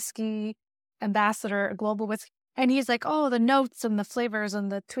a whiskey ambassador, a global whiskey. And he's like, oh, the notes and the flavors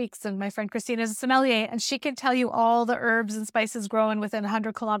and the tweaks. And my friend Christine is a sommelier and she can tell you all the herbs and spices growing within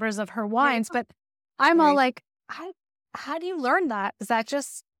 100 kilometers of her wines. But I'm all like, how do you learn that? Is that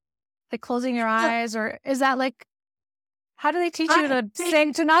just like closing your eyes, or is that like, How do they teach you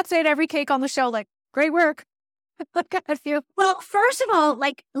to not say it every cake on the show? Like, great work. Look at you. Well, first of all,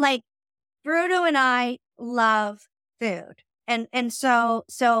 like Bruno and I love food. And so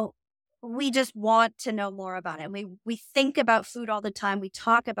we just want to know more about it. We think about food all the time. We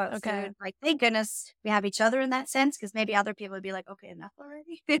talk about food. Like, thank goodness we have each other in that sense, because maybe other people would be like, okay, enough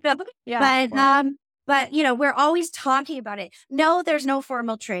already. Yeah. But we're always talking about it. No, there's no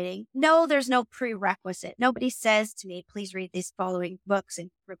formal training. No, there's no prerequisite. Nobody says to me, please read these following books and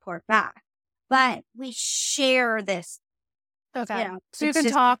report back. But we share this. Okay. So you can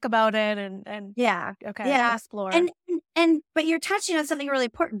talk about it and explore. But you're touching on something really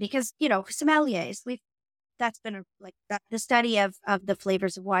important, because, sommeliers, that's been the study of the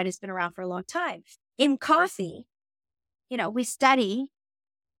flavors of wine has been around for a long time. In coffee, we study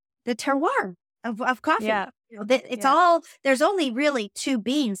the terroir of coffee. Yeah. There's only really two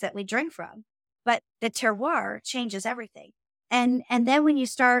beans that we drink from, but the terroir changes everything. And then when you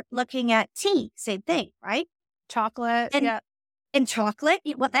start looking at tea, same thing, right? Chocolate. And chocolate,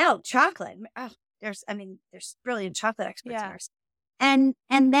 chocolate. Oh, there's brilliant chocolate experts in ours. And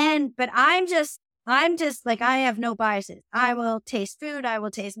then, but I'm just like, I have no biases. I will taste food. I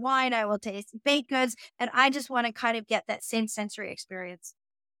will taste wine. I will taste baked goods. And I just want to kind of get that same sensory experience.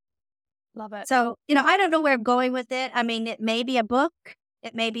 Love it. So, I don't know where I'm going with it. I mean, it may be a book.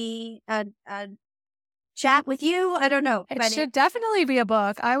 It may be a chat with you. I don't know. It should definitely be a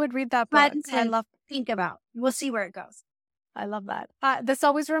book. I would read that book. I love to think about. We'll see where it goes. I love that. This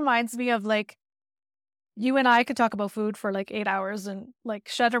always reminds me of, like, you and I could talk about food for like 8 hours and like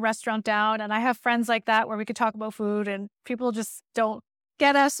shut a restaurant down. And I have friends like that where we could talk about food and people just don't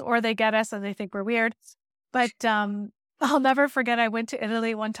get us, or they get us and they think we're weird. But I'll never forget, I went to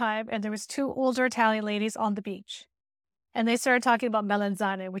Italy one time and there was 2 older Italian ladies on the beach. And they started talking about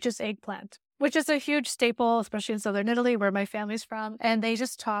melanzane, which is eggplant, which is a huge staple, especially in southern Italy where my family's from. And they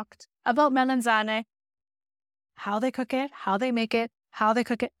just talked about melanzane, how they cook it, how they make it, how they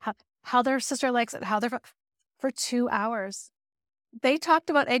cook it, how their sister likes it, for 2 hours. They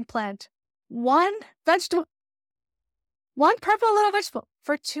talked about eggplant, one vegetable, one purple little vegetable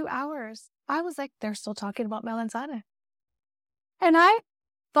for 2 hours. I was like, they're still talking about melanzane. And I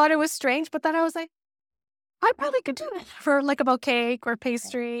thought it was strange, but then I was like, I probably could do it for like about cake or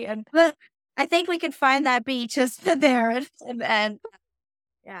pastry. And but I think we could find that beach just there. And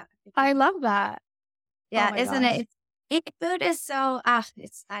yeah. I love that. Yeah, isn't it? Food is so, I'm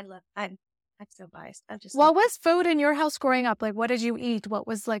so biased. What was food in your house growing up? Like, what did you eat? What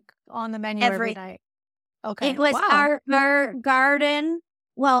was like on the menu every night? Okay. It was our garden.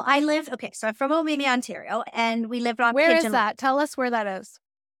 Well, so I'm from Omemee, Ontario, and we lived on Where is that? Tell us where that is.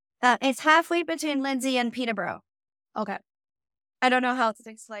 It's halfway between Lindsay and Peterborough. Okay. I don't know how it's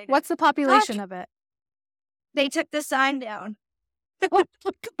explained. What's the population of it? They took the sign down. Oh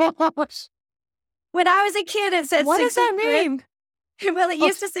my gosh. When I was a kid, it said 600. What does that mean? Well, it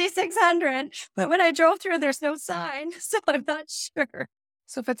used to say 600, but when I drove through, there's no sign, so I'm not sure.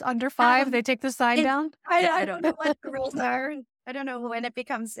 So if it's under 5, they take the sign down? I don't know what the rules are. I don't know when it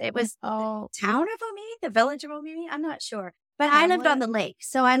was the town of Omemee, the village of Omemee. I'm not sure. But I lived on the lake,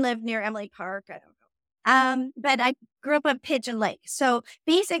 so I lived near Emily Park. I don't know. But I grew up on Pigeon Lake. So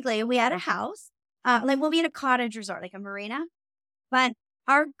basically, we had a house, we had a cottage resort, like a marina, but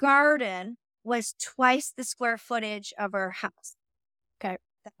our garden was twice the square footage of our house. Okay.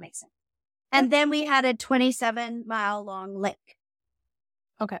 That makes sense. And then we had a 27-mile long lake.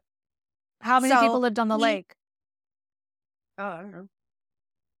 Okay. How many people lived on the lake? Oh, I don't know.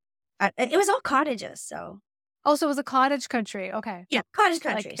 It was all cottages, so. Oh, so it was a cottage country. Okay. Yeah, cottage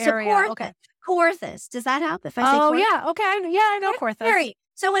country. Like area. So okay. Kawarthas. Does that help if I say Kawarthas? Oh, yeah. Okay. I know Kawarthas.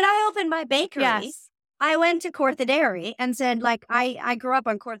 So when I opened my bakery, I went to Kawartha Dairy and said, like, I grew up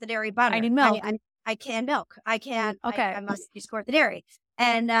on Kawartha Dairy butter. I need milk. I can't milk. I can't. Okay. I must use Kawartha Dairy.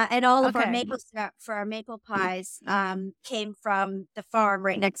 And all of our maple syrup for our maple pies came from the farm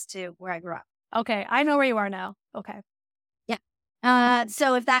right next to where I grew up. Okay. I know where you are now. Okay. Yeah.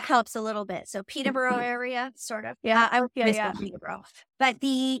 So if that helps a little bit. So Peterborough area, sort of. Yeah. I miss Peterborough. But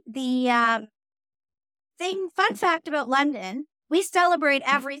the fun fact about London, we celebrate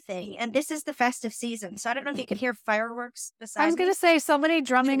everything. And this is the festive season. So I don't know if you could hear fireworks beside I was going to say, somebody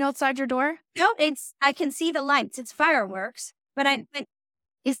drumming outside your door? No, I can see the lights. It's fireworks. But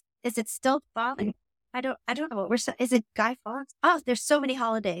is it still falling? I don't know. Is it Guy Fawkes? Oh, there's so many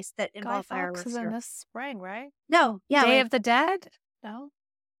holidays that involve fireworks. Guy Fawkes is in the spring, right? No, yeah. Day of the Dead? No.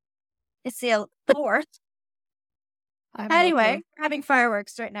 It's the 4th. Anyway, we're having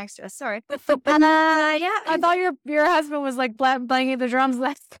fireworks right next to us. Sorry. Yeah. I thought your husband was like banging the drums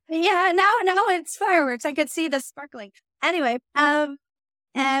last. Yeah, no, it's fireworks. I could see the sparkling. Anyway,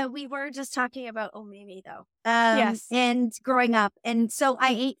 we were just talking about Omimi though. Yes. And growing up. And so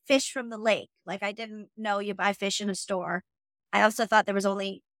I ate fish from the lake. Like I didn't know you buy fish in a store. I also thought there was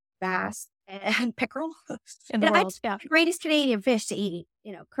only bass and pickerel In the world. Yeah. the greatest Canadian fish to eat.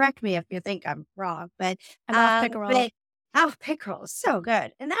 Correct me if you think I'm wrong, but I love pickerel. Pickerel is so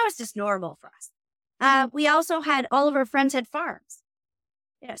good. And that was just normal for us. We also had, all of our friends had farms.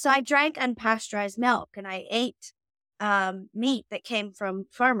 So I drank unpasteurized milk and I ate meat that came from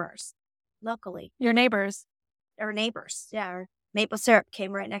farmers locally. Your neighbors. Or neighbors. Yeah. Or maple syrup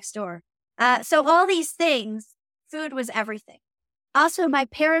came right next door. So all these things, food was everything. Also, my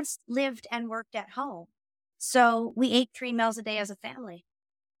parents lived and worked at home. So we ate 3 meals a day as a family.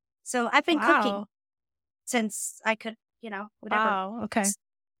 So I've been cooking since I could, whatever. Wow. Okay.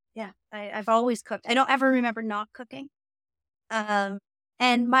 Yeah. I've always cooked. I don't ever remember not cooking. And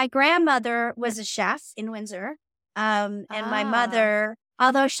my grandmother was a chef in Windsor. And my mother,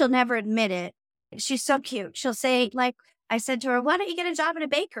 although she'll never admit it, she's so cute. She'll say, like, I said to her, why don't you get a job in a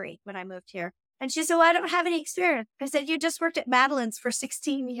bakery when I moved here? And she said, well, I don't have any experience. I said, you just worked at Madeline's for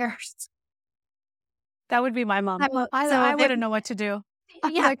 16 years. That would be my mom. I wouldn't know what to do.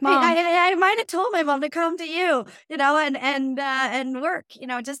 Yeah, like, Mom. I might have told my mom to come to you, and work,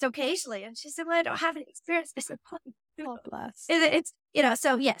 just occasionally. And she said, well, I don't have any experience. I said, oh, bless.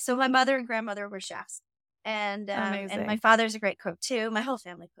 So my mother and grandmother were chefs. And my father's a great cook too. My whole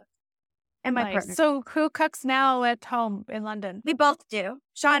family cooks. And my partner. So who cooks now at home in London? We both do.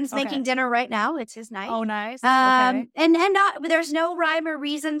 Sean's making dinner right now. It's his night. Oh, nice. Okay. And there's no rhyme or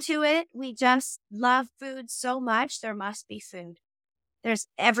reason to it. We just love food so much. There must be food. There's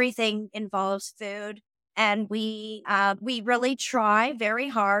everything involves food. And we really try very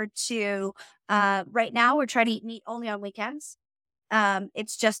hard to, right now we're trying to eat meat only on weekends.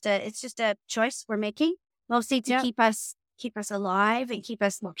 It's just a choice we're making, mostly to keep us alive and keep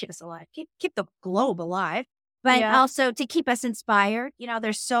the globe alive, but also to keep us inspired.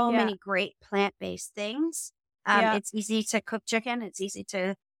 There's so many great plant-based things. It's easy to cook chicken. It's easy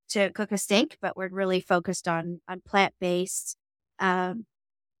to cook a steak, but we're really focused on plant-based,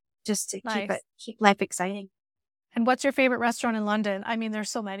 just to keep life exciting. And what's your favorite restaurant in London? I mean, there's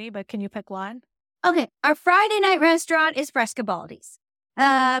so many, but can you pick one? Okay. Our Friday night restaurant is Frescobaldi's,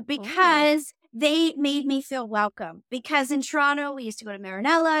 because they made me feel welcome. Because in Toronto, we used to go to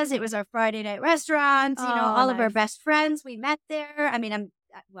Marinella's. It was our Friday night restaurant. All of our best friends we met there. I mean,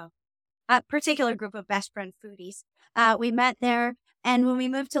 a particular group of best friend foodies. We met there. And when we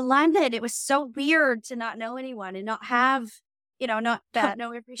moved to London, it was so weird to not know anyone and not have, not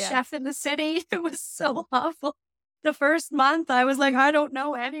know every chef in the city. It was so awful. The first month, I was like, I don't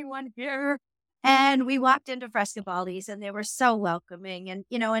know anyone here. And we walked into Frescobaldi's and they were so welcoming and,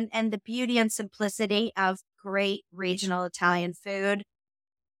 and the beauty and simplicity of great regional Italian food.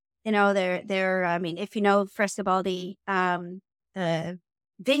 They're if you know Frescobaldi,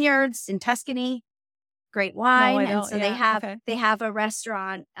 vineyards in Tuscany, great wine. No, and so they have a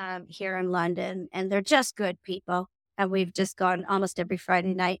restaurant here in London and they're just good people. And we've just gone almost every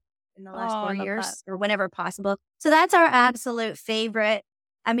Friday night in the last 4 years or whenever possible. So that's our absolute favorite.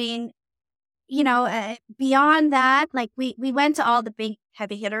 I mean, beyond that, like we went to all the big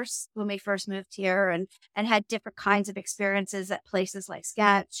heavy hitters when we first moved here and had different kinds of experiences at places like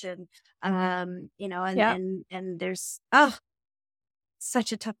Sketch and there's,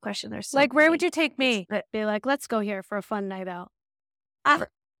 such a tough question. There's so like, where many. would you take me? Be like, let's go here for a fun night out.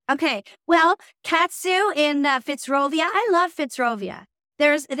 Okay. Well, Katsu in Fitzrovia. I love Fitzrovia.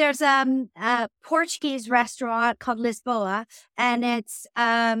 There's a Portuguese restaurant called Lisboa, and it's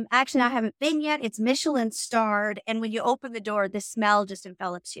actually I haven't been yet. It's Michelin starred, and when you open the door, the smell just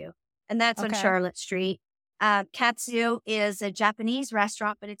envelops you. And that's on Charlotte Street. Katsu is a Japanese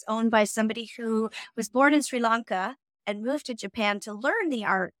restaurant, but it's owned by somebody who was born in Sri Lanka and moved to Japan to learn the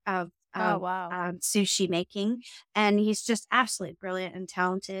art of sushi making, and he's just absolutely brilliant and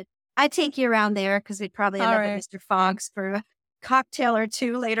talented. I'd take you around there because we'd probably end up at Mr. Fogg's for a cocktail or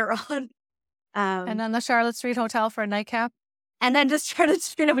two later on. And then the Charlotte Street Hotel for a nightcap. And then just Charlotte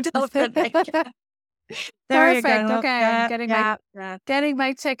Street Hotel for a nightcap. There you go. Okay, I'm getting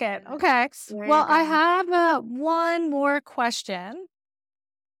my ticket. Okay. Well, I have one more question.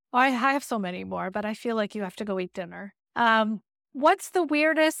 I have so many more, but I feel like you have to go eat dinner. What's the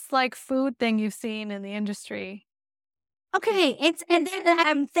weirdest food thing you've seen in the industry? Okay,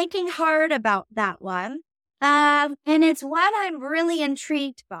 I'm thinking hard about that one. And it's one I'm really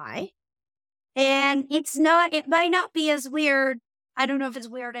intrigued by. And it might not be as weird. I don't know if it's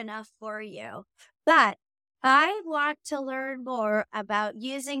weird enough for you, but I want to learn more about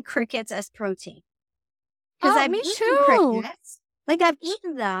using crickets as protein. because I've me eaten too. crickets. Like I've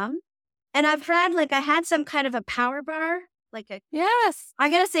eaten them, and I've had I had some kind of a power bar, Yes. I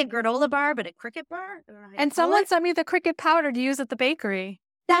gotta say granola bar, but a cricket bar. I don't know how you And call someone it. sent me the cricket powder to use at the bakery.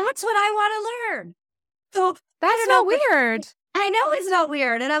 That's what I want to learn. So That's not weird. I know it's not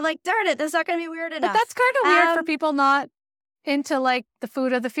weird, and I'm like, darn it, that's not gonna be weird enough. But that's kind of weird for people not into like the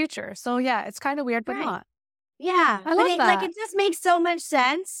food of the future. So yeah, it's kind of weird, but right. not. Yeah, I love that. it just makes so much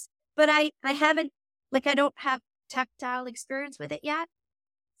sense. But I haven't I don't have tactile experience with it yet.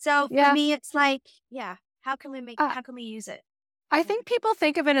 So for me, it's like, yeah, how can we use it? I think people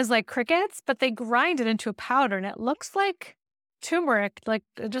think of it as like crickets, but they grind it into a powder, and it looks like turmeric. Like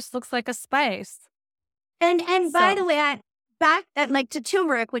it just looks like a spice. And by the way, back at to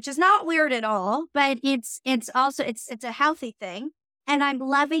turmeric, which is not weird at all, but it's also it's a healthy thing. And I'm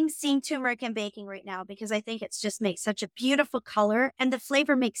loving seeing turmeric in baking right now because I think it's just makes such a beautiful color and the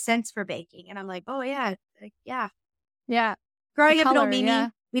flavor makes sense for baking. And I'm like, oh yeah, yeah. Yeah. Growing up in Old Mimi,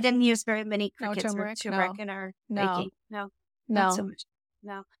 we didn't use very many crickets or turmeric no. in our No. baking. No, No. not so much.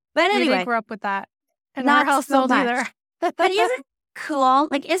 No. But anyway. We didn't grow up with that in not our household so either. But isn't it cool?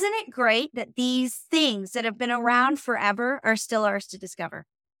 Like, isn't it great that these things that have been around forever are still ours to discover?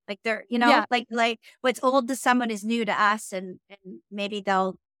 Like they're, like what's old to someone is new to us, and maybe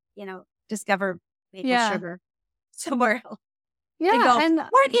they'll, discover maple sugar somewhere else. Yeah, go, and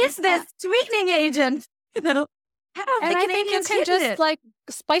what is this sweetening agent? And I think you can just like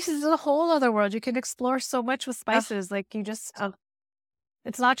spices is a whole other world. You can explore so much with spices. Like you just,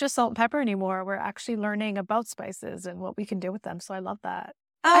 it's not just salt and pepper anymore. We're actually learning about spices and what we can do with them. So I love that.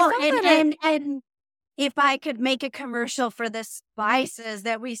 And if I could make a commercial for the spices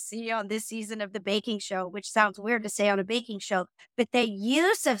that we see on this season of the baking show, which sounds weird to say on a baking show, but the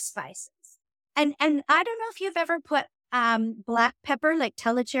use of spices. And I don't know if you've ever put black pepper, like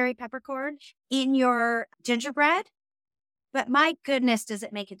Telecherry peppercorn, in your gingerbread, but my goodness, does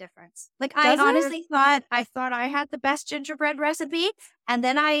it make a difference? Like I honestly thought I had the best gingerbread recipe, and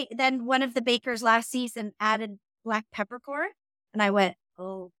then one of the bakers last season added black peppercorn, and I went,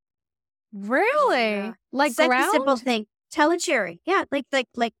 oh. Really? Yeah. Like such ground? a simple thing. Telecherry. Yeah, like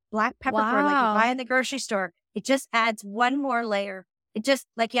black peppercorn like you buy in the grocery store. It just adds one more layer. It just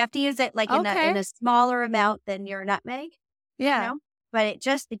you have to use it in a smaller amount than your nutmeg. Yeah. But it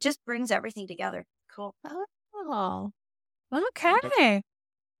just brings everything together. Cool. Oh. Okay.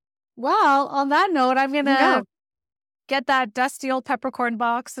 Well, on that note, I'm gonna get that dusty old peppercorn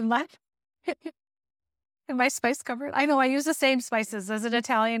box and in my spice cupboard. I know I use the same spices as an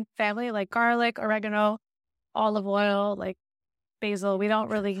Italian family, like garlic, oregano, olive oil, like basil. We don't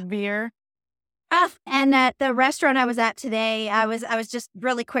really veer. And at the restaurant I was at today, I was just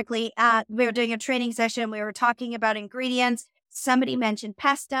really quickly, we were doing a training session. We were talking about ingredients. Somebody mentioned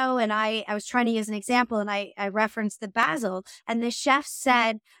pesto, and I was trying to use an example, and I referenced the basil, and the chef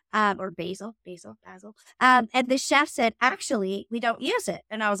said, or basil, and the chef said, actually, we don't use it.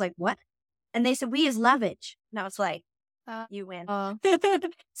 And I was like, what? And they said, we use lovage. And I was like, you win.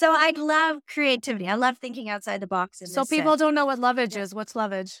 So I love creativity. I love thinking outside the box. So people don't know what lovage is. What's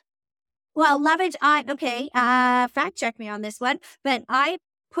lovage? Well, lovage, fact check me on this one, but I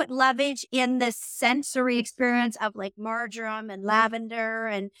put lovage in the sensory experience of like marjoram and lavender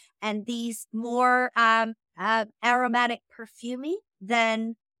and these more aromatic perfumey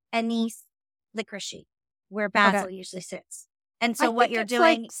than anise licoricey, where basil usually sits. And so what you're doing,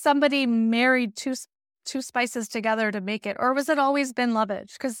 like somebody married two spices together to make it, or was it always been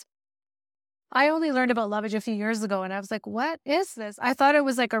lovage? Because I only learned about lovage a few years ago, and I was like, "What is this?" I thought it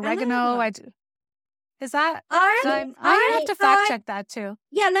was like oregano. Is that? I'm gonna have to fact check that too.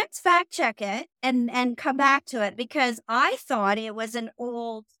 Yeah, let's fact check it and come back to it, because I thought it was an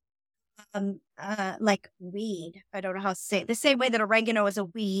old, like weed. I don't know how to say it. The same way that oregano is a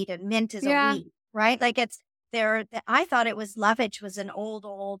weed and mint is a weed, right? Like it's there. I thought it was lovage was an old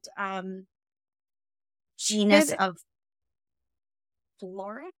genus of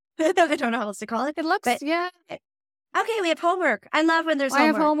flora. I don't know how else to call it. It looks, Okay, we have homework. I love when there's homework. I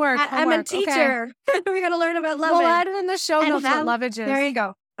have homework. I'm a teacher. Okay. We're going to learn about lovage. We'll add it in the show notes what lovage is. There you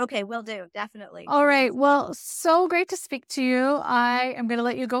go. Okay, will do. Definitely. All right. Well, so great to speak to you. I am going to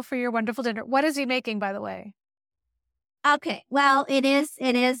let you go for your wonderful dinner. What is he making, by the way? Okay. Well, it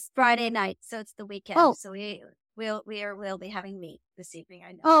is Friday night, so it's the weekend. Oh. So we'll be having meat this evening.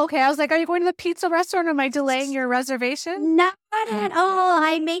 I know. Oh, okay. I was like, are you going to the pizza restaurant? Am I delaying your reservation? Not at all.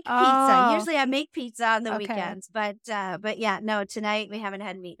 I make pizza. Usually I make pizza on the weekends, but yeah, no, tonight we haven't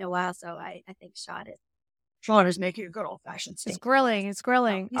had meat in a while, so I think Sean is making a good old fashioned steak. It's grilling. He's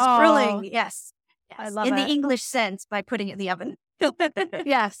grilling. Yes. I love it. In it. the English sense, by putting it in the oven.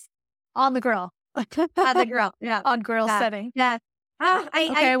 Yes. On the grill. On the grill. Yeah. On grill Yeah. setting. Yeah.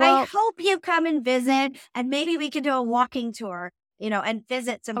 I hope you come and visit, and maybe we can do a walking tour, and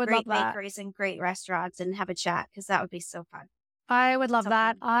visit some I would love great that. bakeries and great restaurants and have a chat, because that would be so fun. I would love So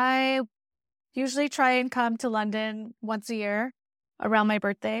that. fun. I usually try and come to London once a year around my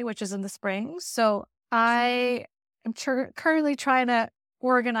birthday, which is in the spring. So I am currently trying to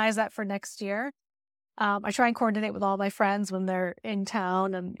organize that for next year. I try and coordinate with all my friends when they're in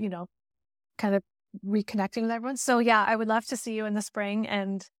town and, kind of reconnecting with everyone. So yeah, I would love to see you in the spring,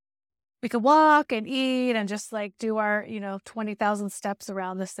 and we could walk and eat and just like do our, 20,000 steps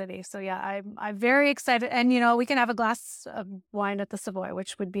around the city. So yeah, I'm very excited. And, we can have a glass of wine at the Savoy,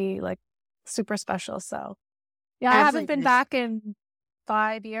 which would be like super special. So yeah, I haven't been Absolutely. back in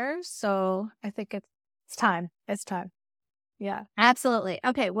 5 years. So I think it's time. It's time. Yeah. Absolutely.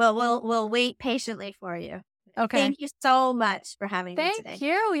 Okay. Well, we'll wait patiently for you. Okay. Thank you so much for having me today. Thank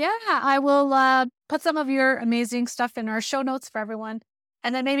you. Yeah. I will put some of your amazing stuff in our show notes for everyone.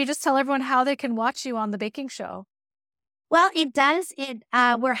 And then maybe just tell everyone how they can watch you on the baking show. Well, it does.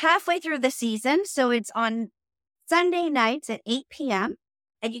 We're halfway through the season, so it's on Sunday nights at 8 p.m.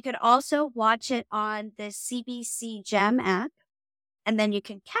 And you can also watch it on the CBC Gem app. And then you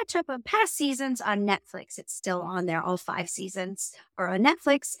can catch up on past seasons on Netflix. It's still on there. All 5 seasons are on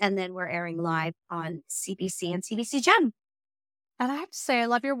Netflix. And then we're airing live on CBC and CBC Gem. And I have to say, I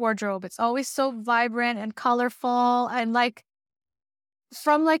love your wardrobe. It's always so vibrant and colorful. And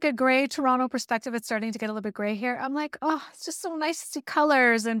from a gray Toronto perspective, it's starting to get a little bit gray here. I'm like, oh, it's just so nice to see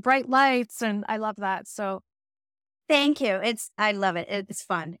colors and bright lights. And I love that. So thank you. I love it. It's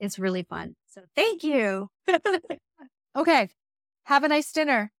fun. It's really fun. So thank you. Okay. Have a nice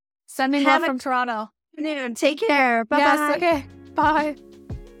dinner. Sending love from Toronto. Take care. Bye-bye. Yes, okay. Bye.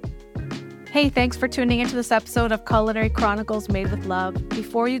 Hey, thanks for tuning into this episode of Culinary Chronicles Made with Love.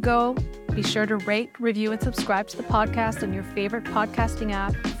 Before you go, be sure to rate, review, and subscribe to the podcast on your favorite podcasting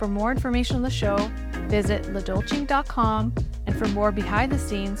app. For more information on the show, visit ladolce.com. And for more behind the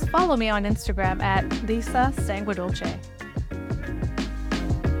scenes, follow me on Instagram at Lisa Sanguadolce.